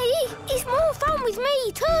forget me. It's more fun with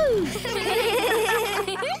me too.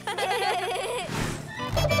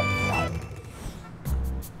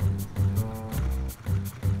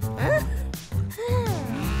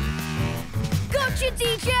 Gotcha,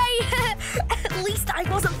 DJ! At least I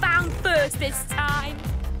wasn't found first this time.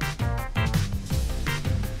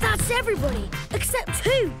 That's everybody, except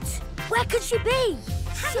Toots. Where could she be?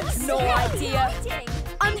 No idea.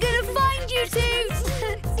 I'm gonna find you, Toots!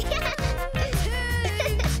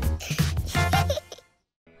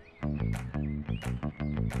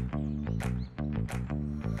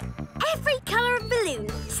 Every colour of balloon,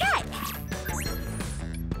 check.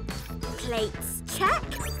 Plates, check.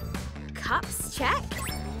 Cups, check.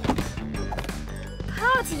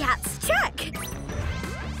 Party hats, check.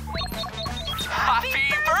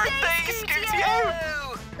 Happy birthday, Scootio!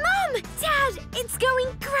 Mum, Dad, it's going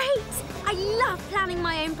great. I love planning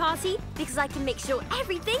my own party because I can make sure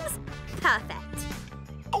everything's perfect.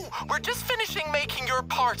 Oh, we're just finishing making your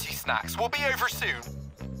party snacks. We'll be over soon.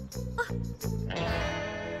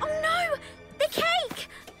 Oh no, the cake!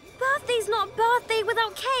 Birthday's not a birthday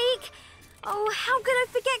without cake. Oh, how could I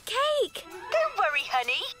forget cake? Don't worry,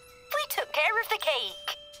 honey. We took care of the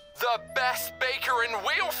cake. The best baker in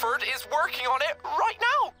Wheelford is working on it right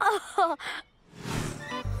now. Oh,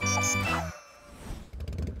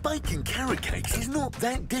 Baking carrot cakes is not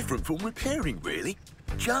that different from repairing, really.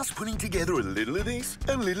 Just putting together a little of this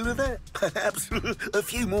and a little of that. Perhaps a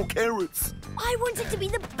few more carrots. I want it to be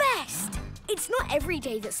the best. It's not every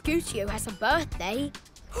day that Scootio has a birthday.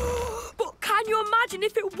 But can you imagine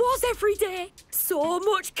if it was every day? So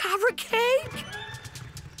much carrot cake.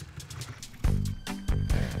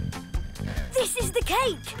 This is the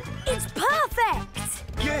cake. It's perfect.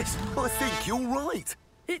 Yes, I think you're right.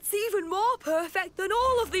 It's even more perfect than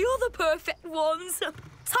all of the other perfect ones.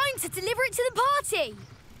 Time to deliver it to the party.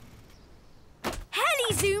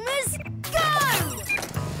 Heli Zoomers, go!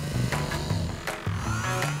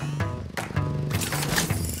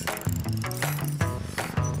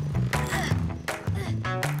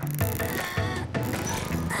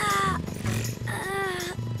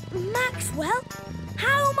 Maxwell,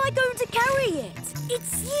 how am I going to carry it?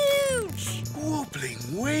 It's huge! Wobbling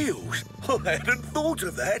wheels. I hadn't thought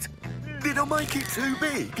of that. Did I make it too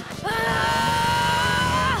big?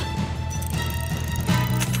 Ah!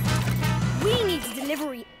 We need a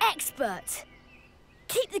delivery expert.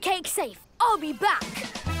 Keep the cake safe. I'll be back.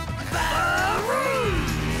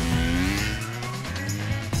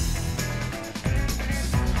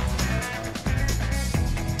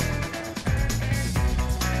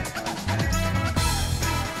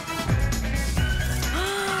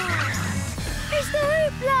 It's the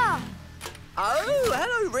hoopla! Oh,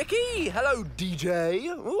 hello, Ricky. Hello,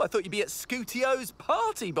 DJ. Oh, I thought you'd be at Scootio's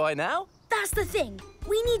party by now. That's the thing.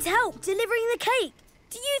 We need help delivering the cake.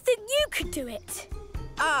 Do you think you could do it?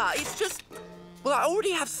 It's just... Well, I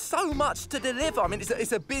already have so much to deliver. I mean,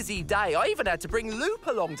 it's a busy day. I even had to bring Loop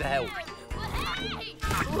along to help.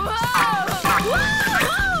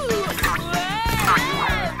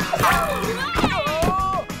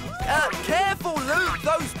 Careful, Loop.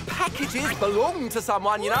 Those packages belong to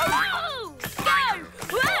someone, you know.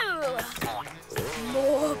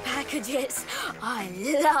 More packages. I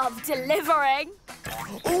love delivering.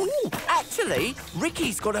 Oh, actually,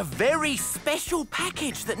 Ricky's got a very special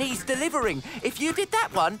package that needs delivering. If you did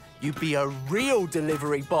that one, you'd be a real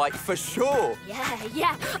delivery bike for sure.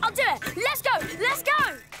 Yeah, I'll do it. Let's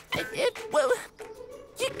go. Well,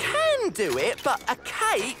 you can do it, but a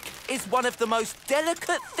cake is one of the most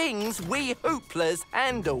delicate things we hooplers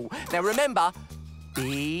handle. Now, remember,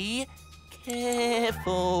 be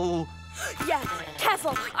Careful. Yeah,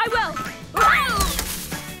 careful. I will. Whoa!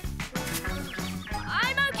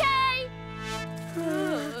 I'm okay.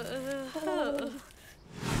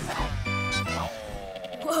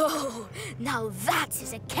 Whoa, now that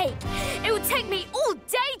is a cake. It would take me all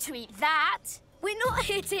day to eat that. We're not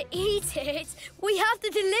here to eat it. We have to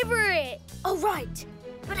deliver it. Oh, right.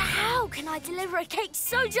 But how can I deliver a cake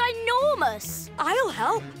so ginormous? I'll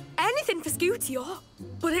help. Anything for Scootio.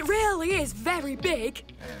 But it really is very big.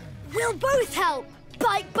 We'll both help.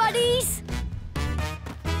 Bike buddies.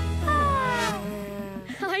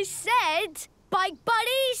 I said bike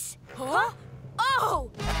buddies. Huh?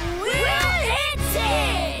 Oh!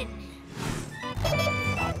 Wheelford!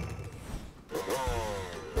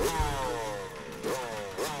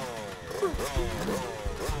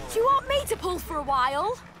 Do you want me to pull for a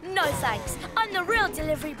while? No, thanks. I'm the real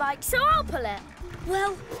delivery bike, so I'll pull it.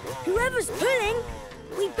 Well, whoever's pulling,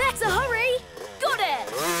 we better hurry. Got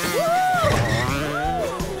it!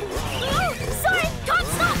 Oh, sorry, can't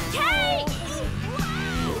stop, Kate!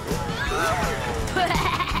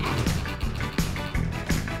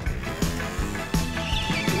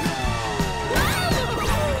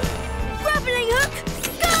 Grappling hook,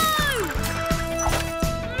 go!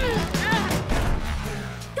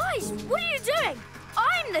 Guys, what are you doing?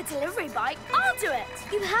 I'm the delivery bike. I'll do it.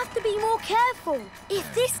 You have to be more careful.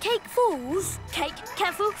 If this cake falls... Cake,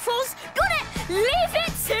 careful, falls. Got it! Leave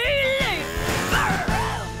it to Luke!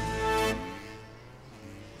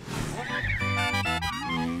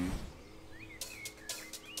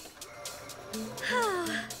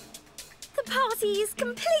 The party is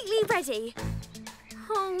completely ready.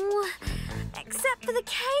 Oh, except for the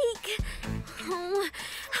cake. Oh,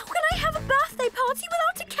 how can I have a birthday party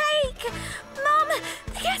without a cake? Mum,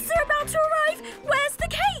 the guests are about to arrive. Where's the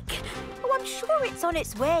cake? Oh, I'm sure it's on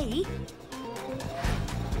its way.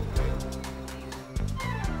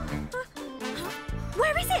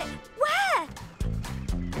 Where is it? Where?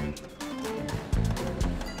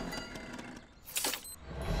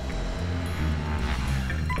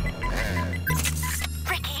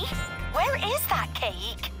 Ricky, where is that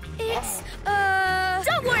cake? It's,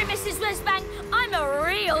 Don't worry, Mrs. Whizbang. I'm a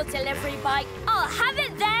real delivery bike. I'll have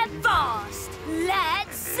it there fast.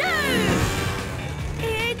 Let's zoom!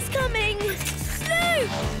 It's coming. Slow!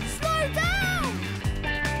 Slow down!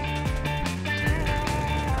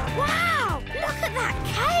 Wow, look at that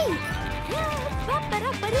cake!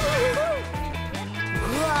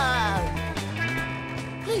 Whoa!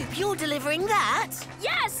 Luke, you're delivering that?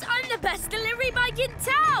 Yes, I'm the best delivery bike in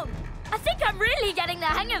town. I think I'm really getting the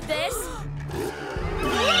hang of this.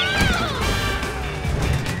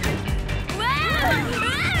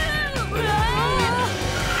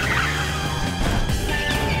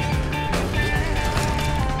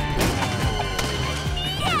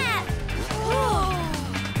 Yeah!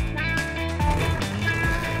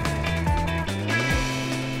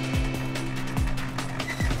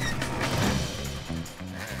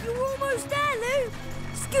 You're almost there, Lou.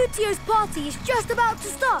 Scootio's party is just about to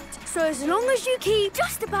start, so as long as you keep...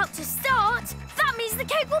 Just about to start? That means the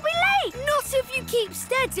cake will be late. Not if you keep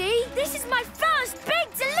steady. This is my first big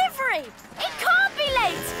delivery. It can't be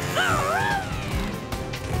late.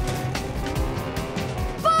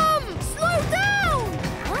 Bum! Slow down!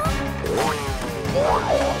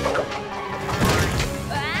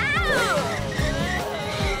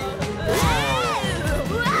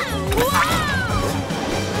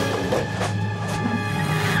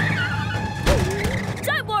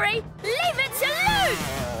 Don't worry, leave it to Luke.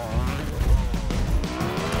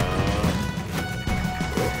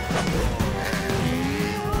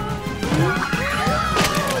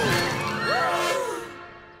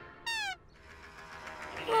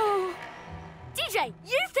 DJ,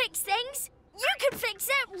 you fix things. You can fix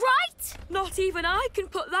it, right? Not even I can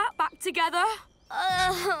put that back together.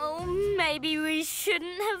 Oh, maybe we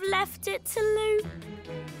shouldn't have left it to Luke.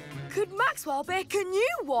 Could Maxwell bake a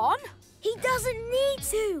new one? He doesn't need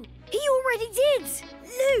to. He already did.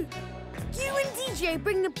 Luke, you and DJ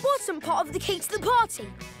bring the bottom part of the cake to the party.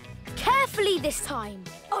 Carefully this time.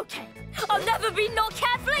 Okay, I'll never be not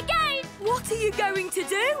careful again. What are you going to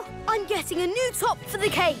do? I'm getting a new top for the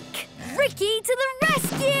cake. Ricky to the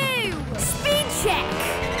rescue! Speed check.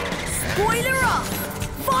 Spoiler up.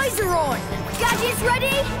 Visor on. Gadgets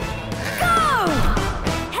ready? Go!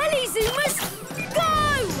 Heli zoomers, go!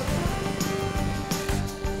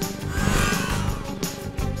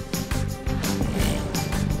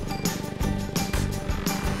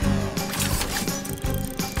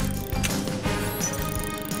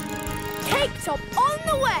 Cake top on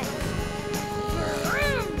the way.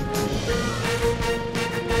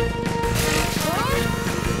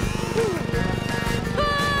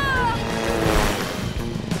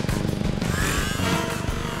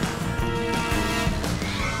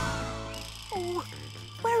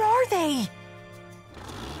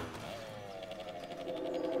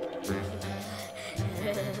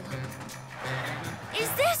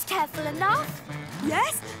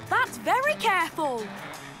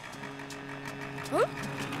 Huh?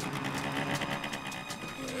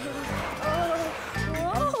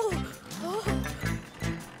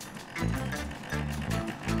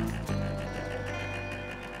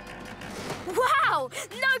 Wow!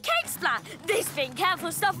 No cake splat! This being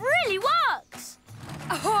careful stuff really works!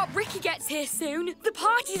 I hope Ricky gets here soon. The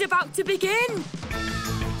party's about to begin.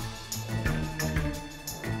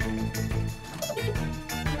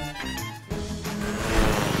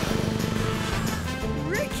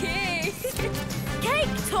 Ricky! Cake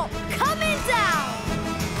top coming down!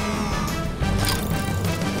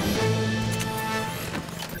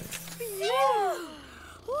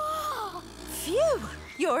 Phew!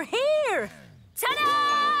 You're here! Ta-da!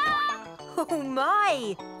 Oh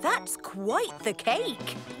my! That's quite the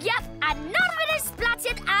cake. Yep, and none of it is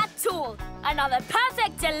splattered at all. Another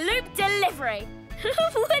perfect Loop delivery.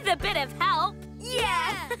 With a bit of help.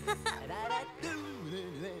 Yeah!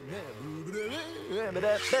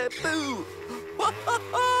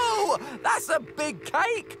 Whoa! That's a big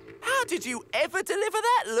cake! How did you ever deliver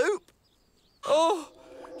that, Loop? Oh,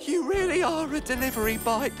 you really are a delivery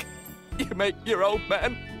bike. You make your old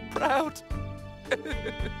man proud.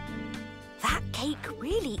 That cake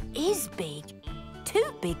really is big.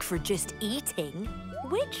 Too big for just eating.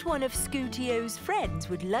 Which one of Scootio's friends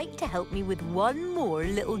would like to help me with one more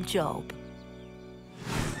little job?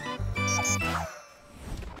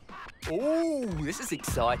 Oh, this is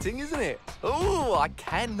exciting, isn't it? Oh, I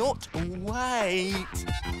cannot wait.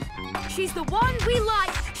 She's the one we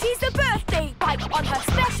like. She's the birthday bike. On her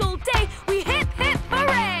special day, we hip, hip,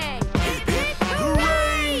 hooray! Hip, hip,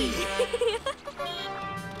 hooray!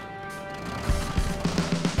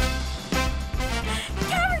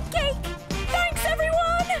 Carrot cake! Thanks,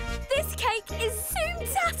 everyone! This cake is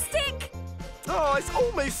zoom-tastic! Oh, it's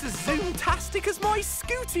almost as zoom-tastic as my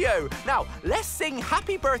Scootio. Now, let's sing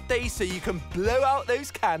happy birthday so you can blow out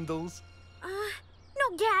those candles.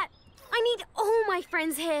 Not yet. I need all my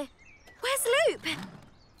friends here. Where's Loop?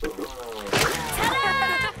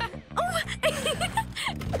 Ta-da!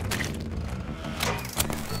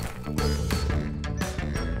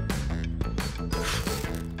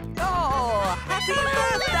 Oh, happy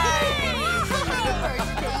birthday!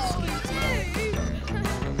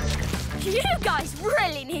 You guys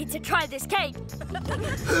really need to try this cake.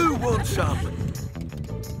 Who wants some?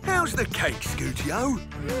 How's the cake, Scootio?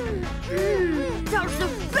 That was the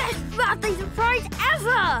best birthday surprise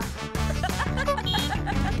ever!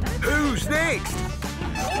 Who's next?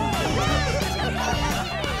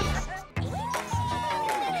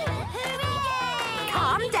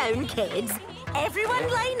 Calm down, kids. Everyone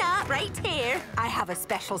line up right here. I have a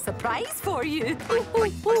special surprise for you.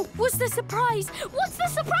 What's the surprise? What's the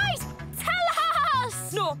surprise? Tell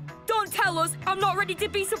us! No, don't tell us. I'm not ready to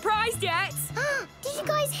be surprised yet. Did you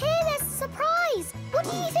guys hear this surprise? What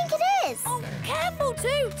do you think it is? Oh, careful,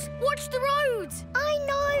 Toot. Watch the road. I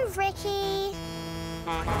know, Ricky.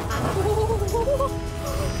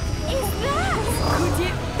 Is that? Could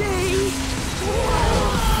it be?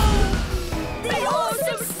 The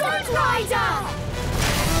awesome stunt rider!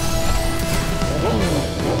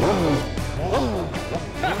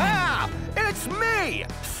 Ha-ha! It's me,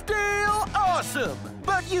 Still Awesome!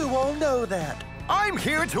 But you all know that. I'm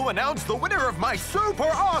here to announce the winner of my super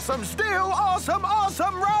awesome, Still Awesome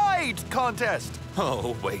Ride contest.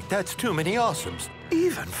 Oh, wait, that's too many awesomes.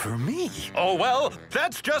 Even for me. Oh, well,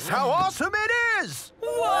 that's just how awesome it is!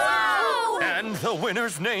 Wow! And the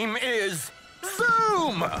winner's name is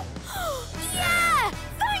Zoom! Yeah!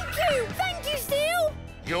 Thank you, Steel!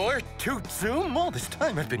 You're Toot Zoom? All this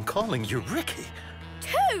time I've been calling you Ricky.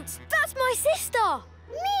 Toot! That's my sister!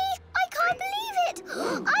 Me? I can't believe it!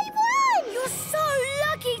 I won! You're so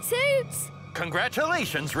lucky, Toot!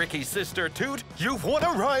 Congratulations, Ricky's sister, Toot. You've won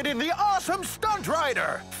a ride in the awesome Stunt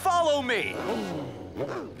Rider. Follow me.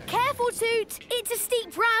 Careful, Toot. It's a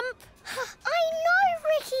steep ramp. I know,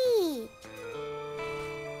 Ricky!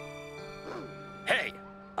 Hey,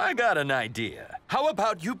 I got an idea. How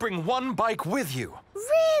about you bring one bike with you?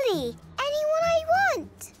 Really? Anyone I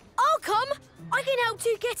want? I'll come. I can help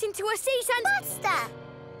Toot get into a seat and... Buster!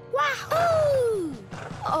 Wahoo!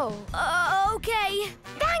 Oh, okay.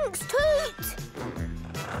 Thanks, Toot!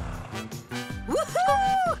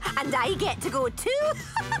 Woohoo! And I get to go too?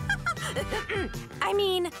 I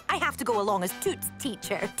mean, I have to go along as Toot's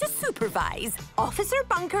teacher to supervise. Officer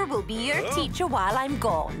Bunker will be your teacher while I'm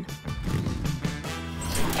gone.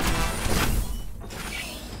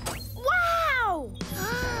 Wow!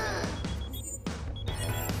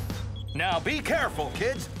 Now be careful,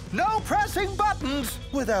 kids. No pressing buttons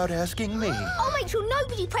without asking me. I'll make sure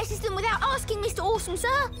nobody presses them without asking, Mr. Awesome,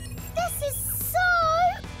 sir. This is so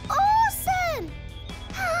awesome!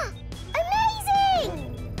 Amazing!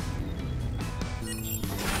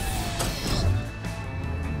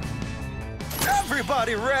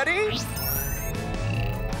 Everybody ready?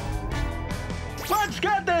 Let's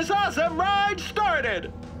get this awesome ride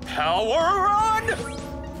started! Power on!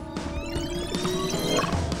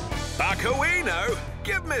 Back away now.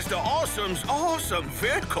 Give Mr. Awesome's awesome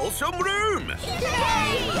vehicle some room.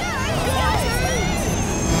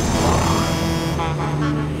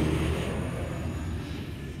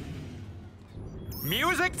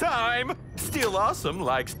 Music time! Steel Awesome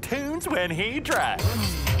likes tunes when he drives.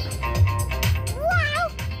 Wow!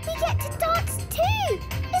 We get to dance too!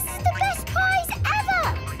 This is the best prize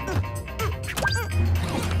ever!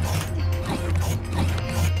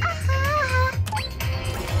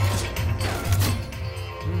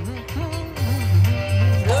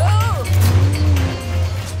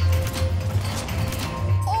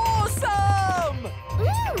 Awesome!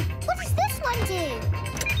 Ooh, what does this one do?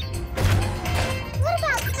 What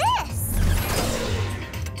about this?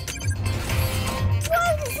 Whoa,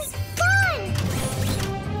 this is fun!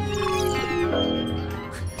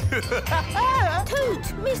 Toot,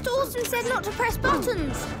 Mr. Awesome said not to press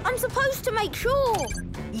buttons. I'm supposed to make sure.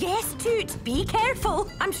 Yes, Toot, be careful.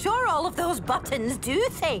 I'm sure all of those buttons do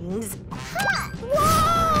things. Whoa!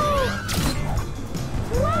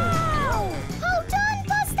 Wow! Hold on,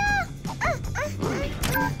 Buster!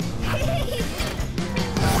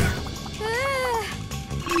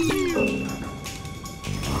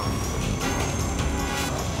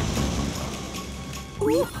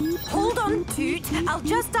 Ooh, hold on, Toot. I'll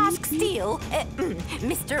just ask Steel,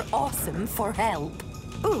 Mr. Awesome, for help.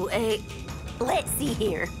 Ooh, let's see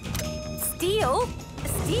here. Steel?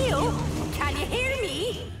 Steel? Can you hear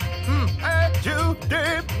me?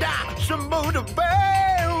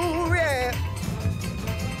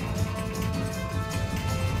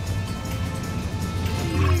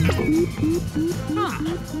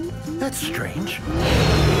 That's strange.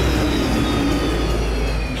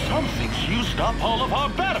 Something's used up all of our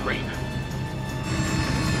battery.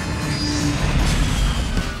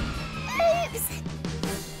 Oops!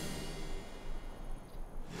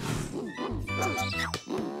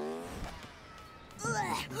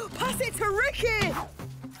 Pass it to Ricky!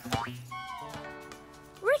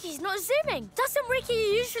 Ricky's not zooming. Doesn't Ricky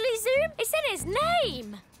usually zoom? It's in his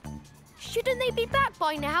name. Shouldn't they be back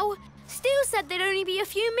by now? Steel said they'd only be a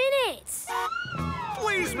few minutes.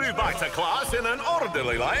 Please move back to class in an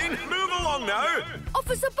orderly line. Move along now.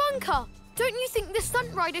 Officer Bunker, don't you think the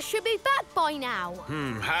stunt rider should be back by now?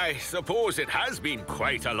 I suppose it has been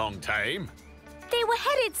quite a long time. They were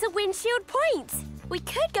headed to Windshield Point. We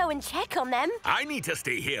could go and check on them. I need to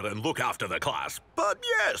stay here and look after the class. But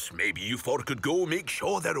yes, maybe you four could go make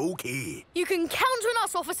sure they're okay. You can count on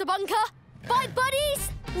us, Officer Bunker. Bike buddies,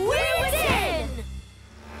 Wheelford in!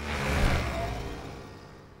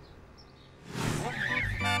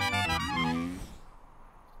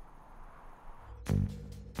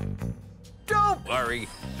 Don't worry.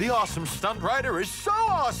 The awesome stunt rider is so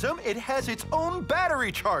awesome, it has its own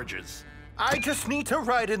battery charges. I just need to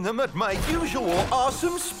ride in them at my usual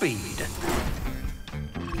awesome speed.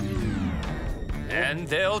 And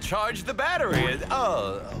they'll charge the battery.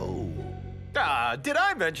 Did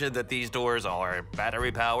I mention that these doors are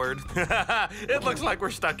battery powered? It looks like we're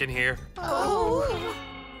stuck in here. Oh.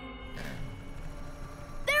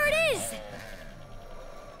 There it is!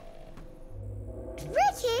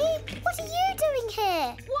 Ricky, what are you doing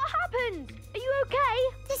here? What happened? Are you okay?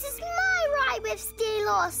 This is my ride with Steel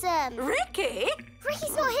Awesome. Ricky?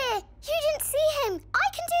 Ricky's not here. You didn't see him. I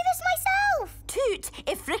can do this myself. Toot,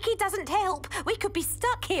 if Ricky doesn't help, we could be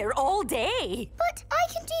stuck here all day. But I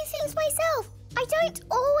can do things myself. I don't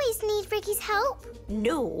always need Ricky's help.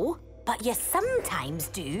 No, but you sometimes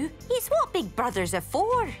do. It's what big brothers are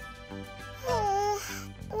for. Oh,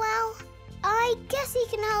 well, I guess he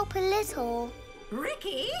can help a little.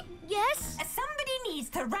 Ricky? Yes? Somebody needs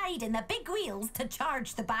to ride in the big wheels to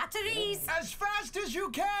charge the batteries. As fast as you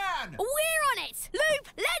can! We're on it! Loop,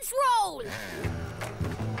 let's roll!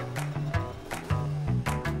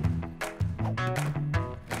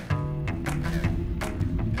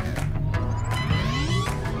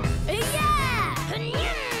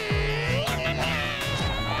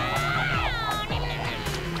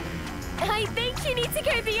 I think you need to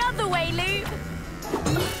go the other way, Loop.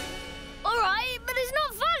 All right, but it's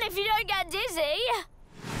not fun if you don't get dizzy.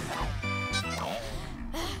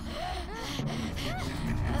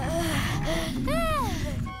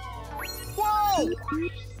 Whoa!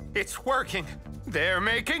 It's working. They're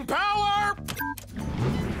making power!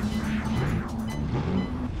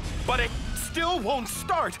 But it still won't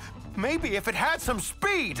start. Maybe if it had some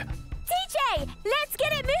speed. TJ, let's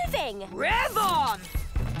get it moving. Rev on!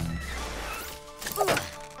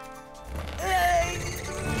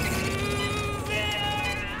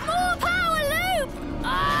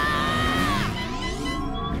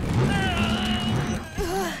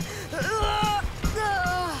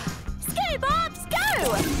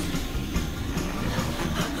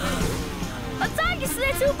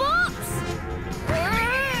 little bops!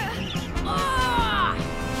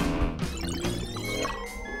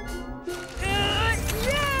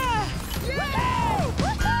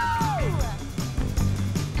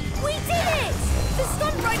 We did it! The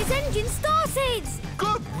stunt rider's engine started!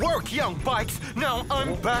 Good work, young bikes. Now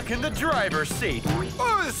I'm back in the driver's seat.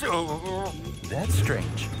 That's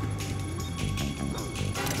strange.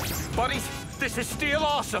 Buddies, this is Steel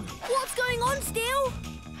Awesome. What's going on, Steel?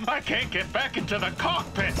 I can't get back into the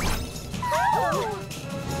cockpit. Oh.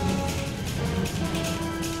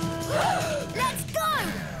 Let's go!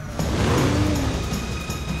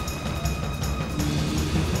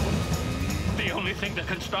 The only thing that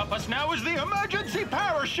can stop us now is the emergency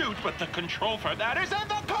parachute, but the control for that is in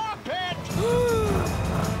the cockpit!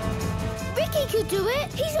 Ricky could do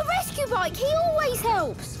it. He's a rescue bike. He always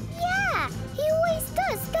helps. Yeah, he always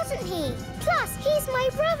does, doesn't he? Plus, he's my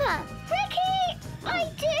brother. Ricky, I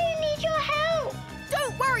do need your help.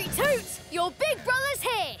 Don't worry, Toots. Your big brother's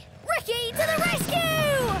here. Ricky to the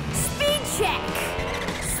rescue! Speed check.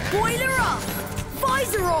 Spoiler off.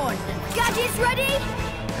 Visor on. Gadgets ready?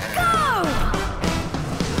 Go!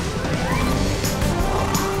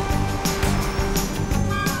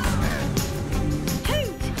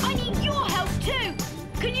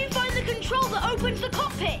 Can you find the control that opens the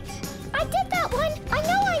cockpit? I did that one. I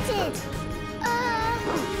know I did.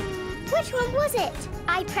 Which one was it?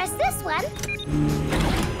 I pressed this one.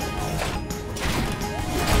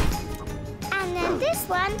 And then this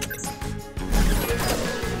one.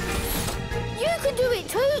 You can do it,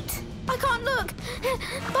 Toot. I can't look,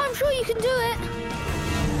 but I'm sure you can do it.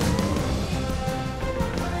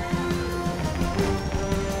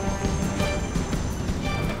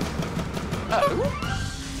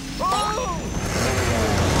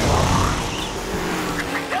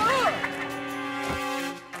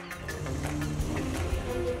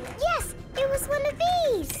 Yes, it was one of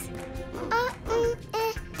these.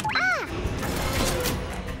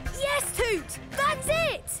 Yes, Toot! That's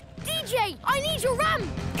it! DJ, I need your ramp!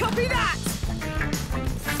 Copy that!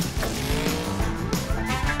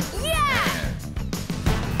 Yeah!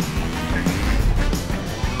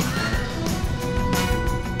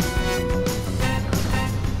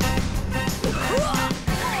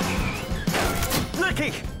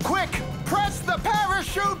 Ricky, quick! Press the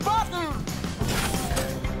parachute button!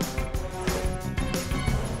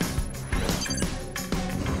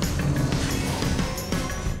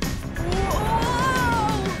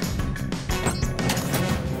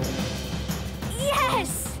 Yes!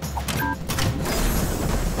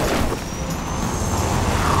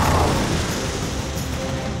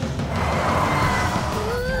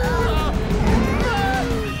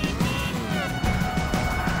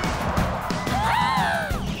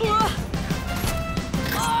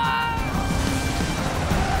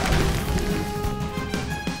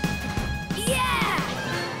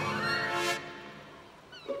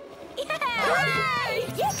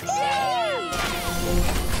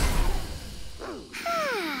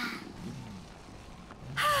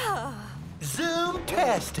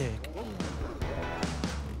 Zoom-tastic.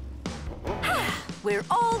 We're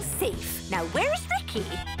all safe. Now, where's Ricky?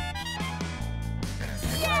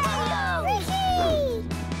 Ricky!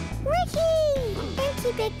 Ricky! Thank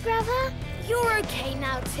you, big brother. You're okay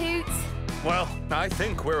now, Toot. Well, I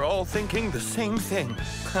think we're all thinking the same thing.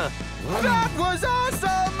 That was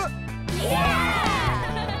awesome!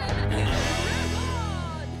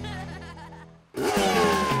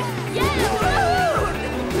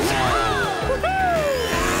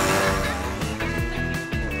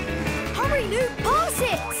 Hurry, Luke, pass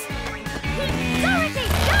it! Go, Ricky!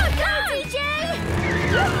 Go, DJ!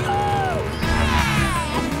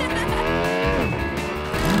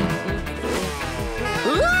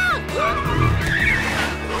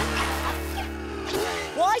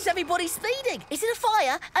 Why is everybody speeding? Is it a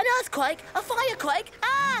fire? An earthquake? A firequake?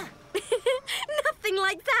 Ah! Nothing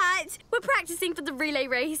like that. We're practicing for the relay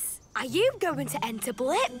race. Are you going to enter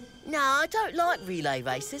Blip? No, I don't like relay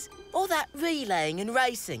races. All that relaying and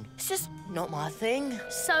racing. It's just not my thing.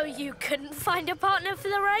 So you couldn't find a partner for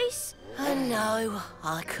the race? Oh, no,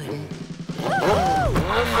 I couldn't.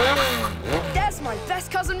 There's my best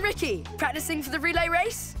cousin Ricky, practicing for the relay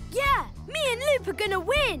race. Yeah, me and Luke are gonna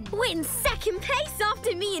win. Win second place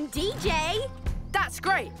after me and DJ. That's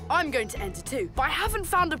great. I'm going to enter too, but I haven't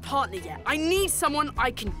found a partner yet. I need someone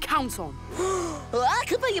I can count on. Well, I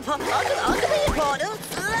could be your partner. I could be your partner.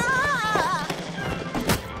 Ah!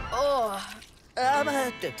 Oh.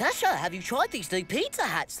 Tasha, have you tried these new pizza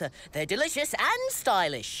hats? They're delicious and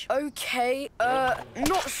stylish. Okay,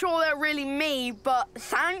 not sure they're really me, but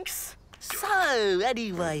thanks. So,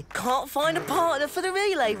 anyway, can't find a partner for the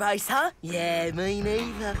relay race, huh? Yeah, me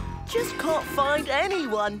neither. Just can't find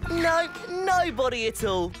anyone. Nope, nobody at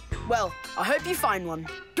all. Well, I hope you find one.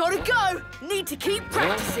 Gotta go! Need to keep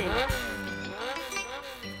practicing.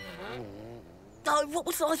 Oh, what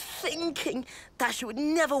was I thinking? Dasher would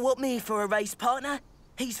never want me for a race partner.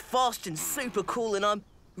 He's fast and super cool and I'm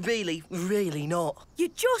really, really not. You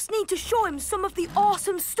just need to show him some of the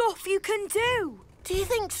awesome stuff you can do. Do you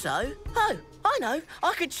think so? Oh, I know.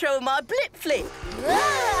 I could show him my blip flip.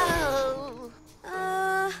 Whoa!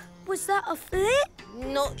 Was that a flip?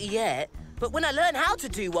 Not yet. But when I learn how to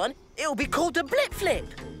do one, it'll be called a blip flip.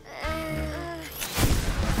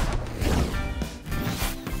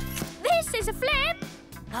 This is a flip.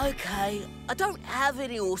 OK, I don't have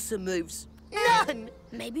any awesome moves. None!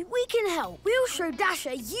 Maybe we can help. We'll show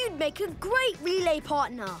Dasher you'd make a great relay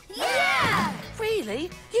partner. Yeah! Really?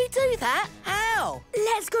 You do that? How?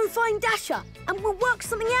 Let's go find Dasher and we'll work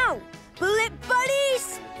something out. Blip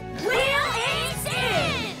buddies! Wheel it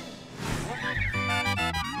in!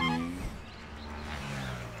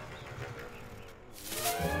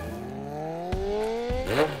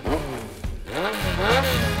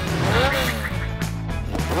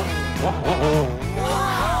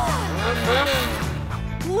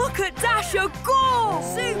 Look at Dasher go!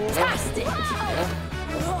 Fantastic!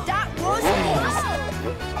 That was awesome!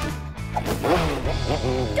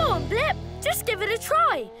 Go on, Blip. Just give it a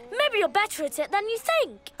try. Maybe you're better at it than you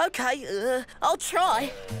think. OK, I'll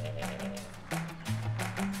try.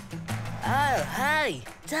 Oh, hey,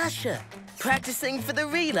 Dasher. Practicing for the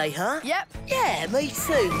relay, huh? Yep. Yeah, me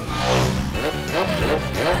too.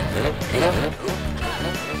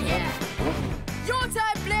 Your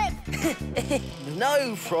time, Blip!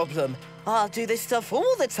 No problem. I'll do this stuff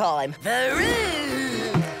all the time. Yeah!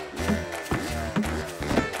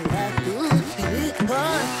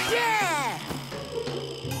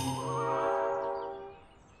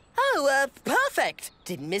 Oh, perfect.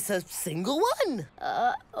 Didn't miss a single one.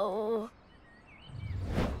 Uh-oh.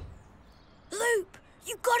 Loop,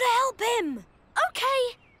 you gotta help him.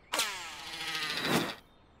 Okay.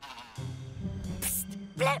 Psst,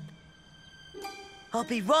 Blip. I'll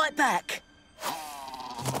be right back.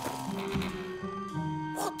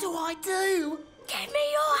 What do I do? Give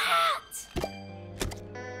me your hat.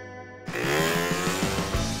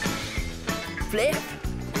 Flip.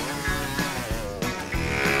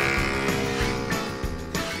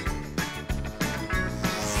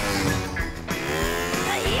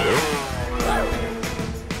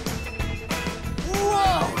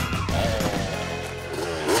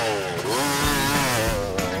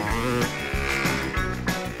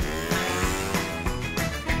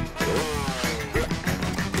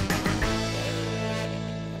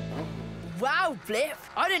 Wow, Blip.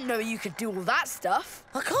 I didn't know you could do all that stuff.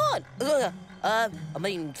 I can't. I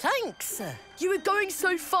mean, thanks. You were going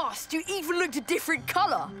so fast, you even looked a different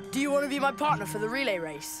colour. Do you want to be my partner for the relay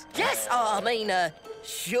race? Yes, I mean,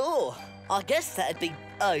 sure. I guess that'd be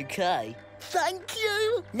OK. Thank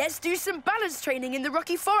you. Let's do some balance training in the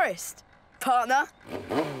Rocky Forest. Partner?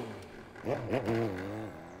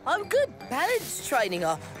 I'm good balance training.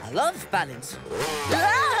 I love balance.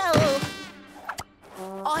 Ow!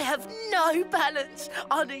 I have no balance.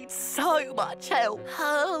 I need so much help.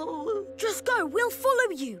 Oh. Just go. We'll follow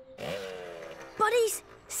you. Buddies,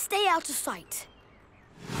 stay out of sight.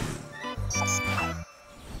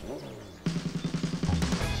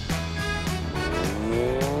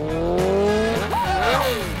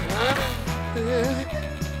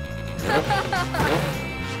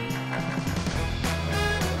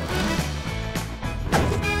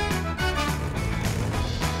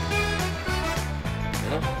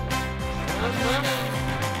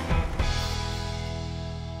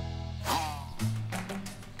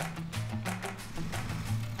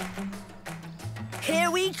 Here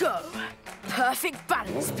we go. Perfect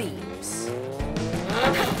balance beams.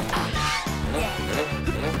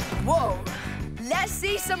 Whoa. Let's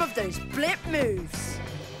see some of those Blip moves.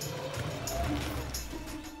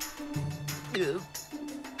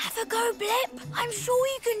 Have a go, Blip. I'm sure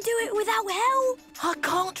you can do it without help. I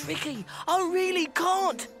can't, Ricky. I really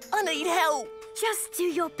can't. I need help. Just do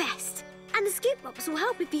your best. And the scoop box will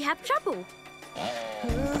help if you have trouble.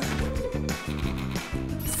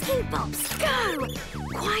 Scoop Bops, go!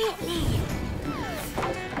 Quietly.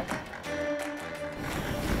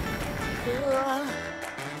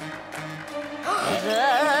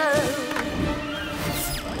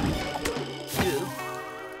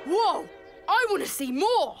 Whoa! I want to see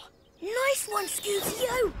more! Nice one,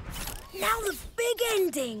 Scootio. Now the big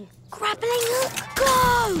ending. Grappling hook,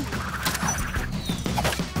 go!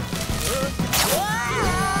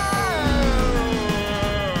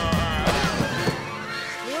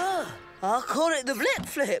 it the Blip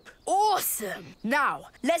Flip. Awesome! Now,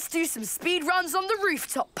 let's do some speed runs on the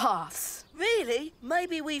rooftop paths. Really?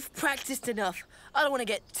 Maybe we've practiced enough. I don't want to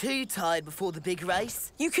get too tired before the big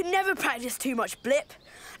race. You can never practice too much, Blip.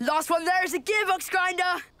 Last one there is a gearbox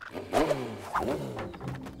grinder.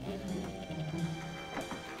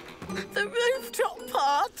 The rooftop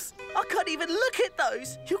paths? I can't even look at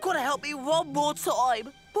those. You've got to help me one more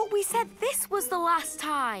time. But we said this was the last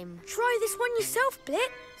time. Try this one yourself,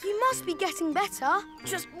 Blip. You must be getting better.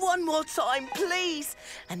 Just one more time, please.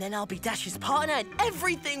 And then I'll be Dash's partner and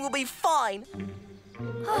everything will be fine.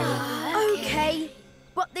 OK.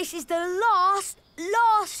 But this is the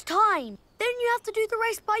last time. Then you have to do the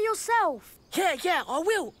race by yourself. Yeah, I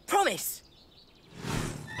will. Promise.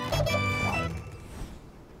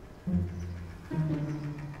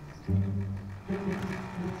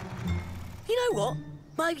 You know what?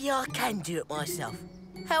 Maybe I can do it myself.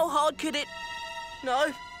 How hard could it...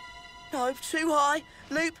 No, too high.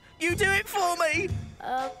 Loop, you do it for me.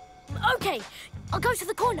 OK. I'll go to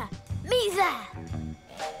the corner. Meet there.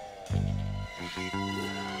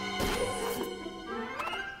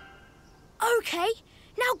 OK.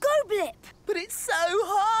 Now go, Blip. But it's so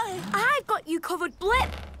high. I've got you covered,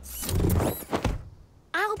 Blip.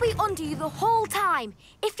 I'll be under you the whole time.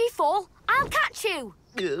 If you fall, I'll catch you.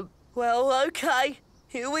 Well, OK.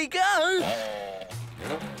 Here we go.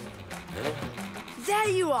 There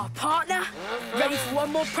you are, partner. Ready for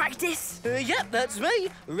one more practice? Yep, that's me.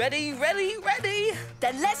 Ready.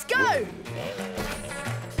 Then let's go.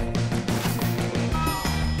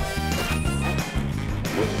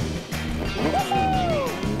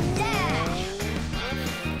 Yeah!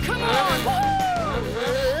 Come on!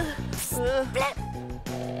 Blip,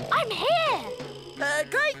 I'm here.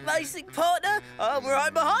 Great racing, partner. I'm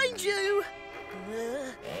right behind you.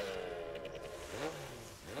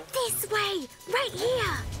 This way, right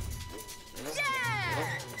here.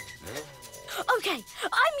 Yeah! OK,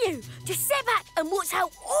 I'm you. Just sit back and watch how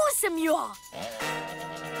awesome you are.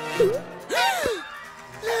 Lou,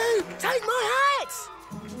 take my hat.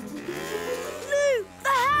 Lou, the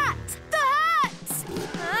hat! The hat!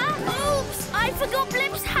 Huh? Oops, I forgot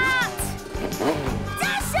Blip's hat.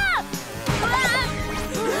 Dasher!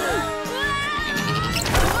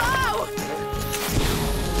 Whoa!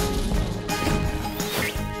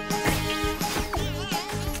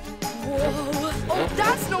 Oh,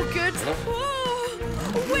 that's not good. Whoa.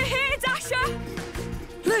 We're here, Dasher.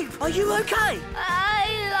 Loop, are you okay?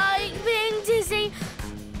 I like being dizzy.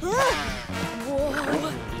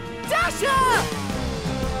 Whoa! Dasher!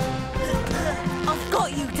 I've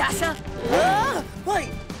got you, Dasher.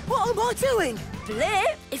 Wait, what am I doing?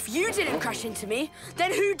 Blip, if you didn't crash into me,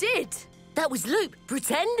 then who did? That was Loop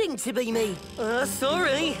pretending to be me.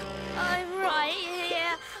 Sorry. I'm right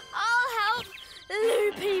here. I'll help.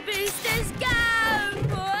 Loopy boosters go!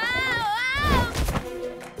 Wow!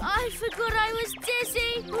 I forgot I was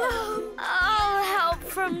dizzy. I'll help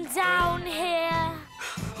from down here.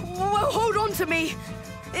 Well, hold on to me.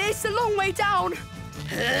 It's a long way down.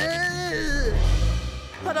 I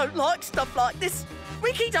don't like stuff like this.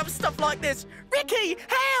 Ricky does stuff like this. Ricky,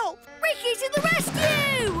 help! Ricky to the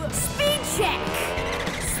rescue! Speed check.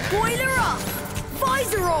 Spoiler off.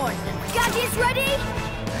 Visor on. Gadgets ready?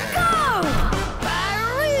 Go!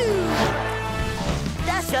 Baroo!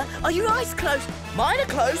 Dasher, are your eyes closed? Mine are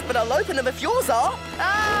closed, but I'll open them if yours are.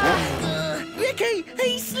 Ricky,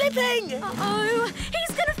 he's slipping! Uh-oh,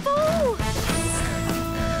 he's gonna fall!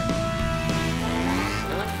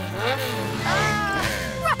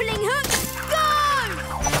 Grappling hook, go!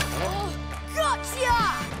 Oh, gotcha!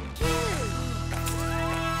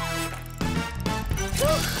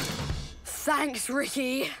 Thanks,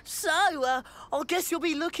 Ricky. So, I guess you'll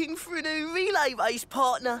be looking for a new relay race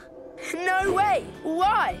partner. No way.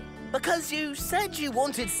 Why? Because you said you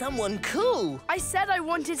wanted someone cool. I said I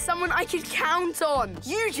wanted someone I could count on.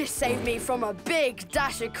 You just saved me from a big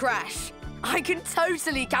Dasher crash. I can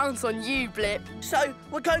totally count on you, Blip. So,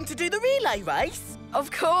 we're going to do the relay race? Of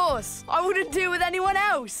course. I wouldn't do it with anyone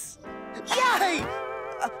else. Yay!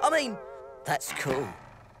 I mean, that's cool.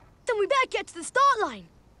 Then we better get to the start line.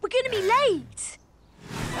 We're going to be late.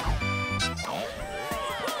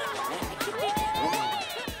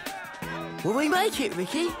 Will we make it,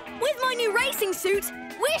 Ricky? With my new racing suit,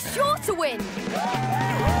 we're sure to win.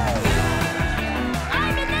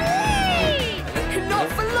 I'm in the lead! Not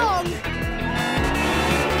for long.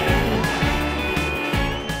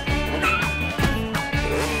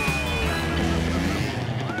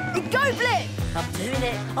 Go, Blip! I'm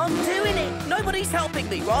doing it. Nobody's helping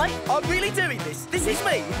me, right? I'm really doing this. This is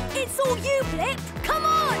me. It's all you, Blip. Come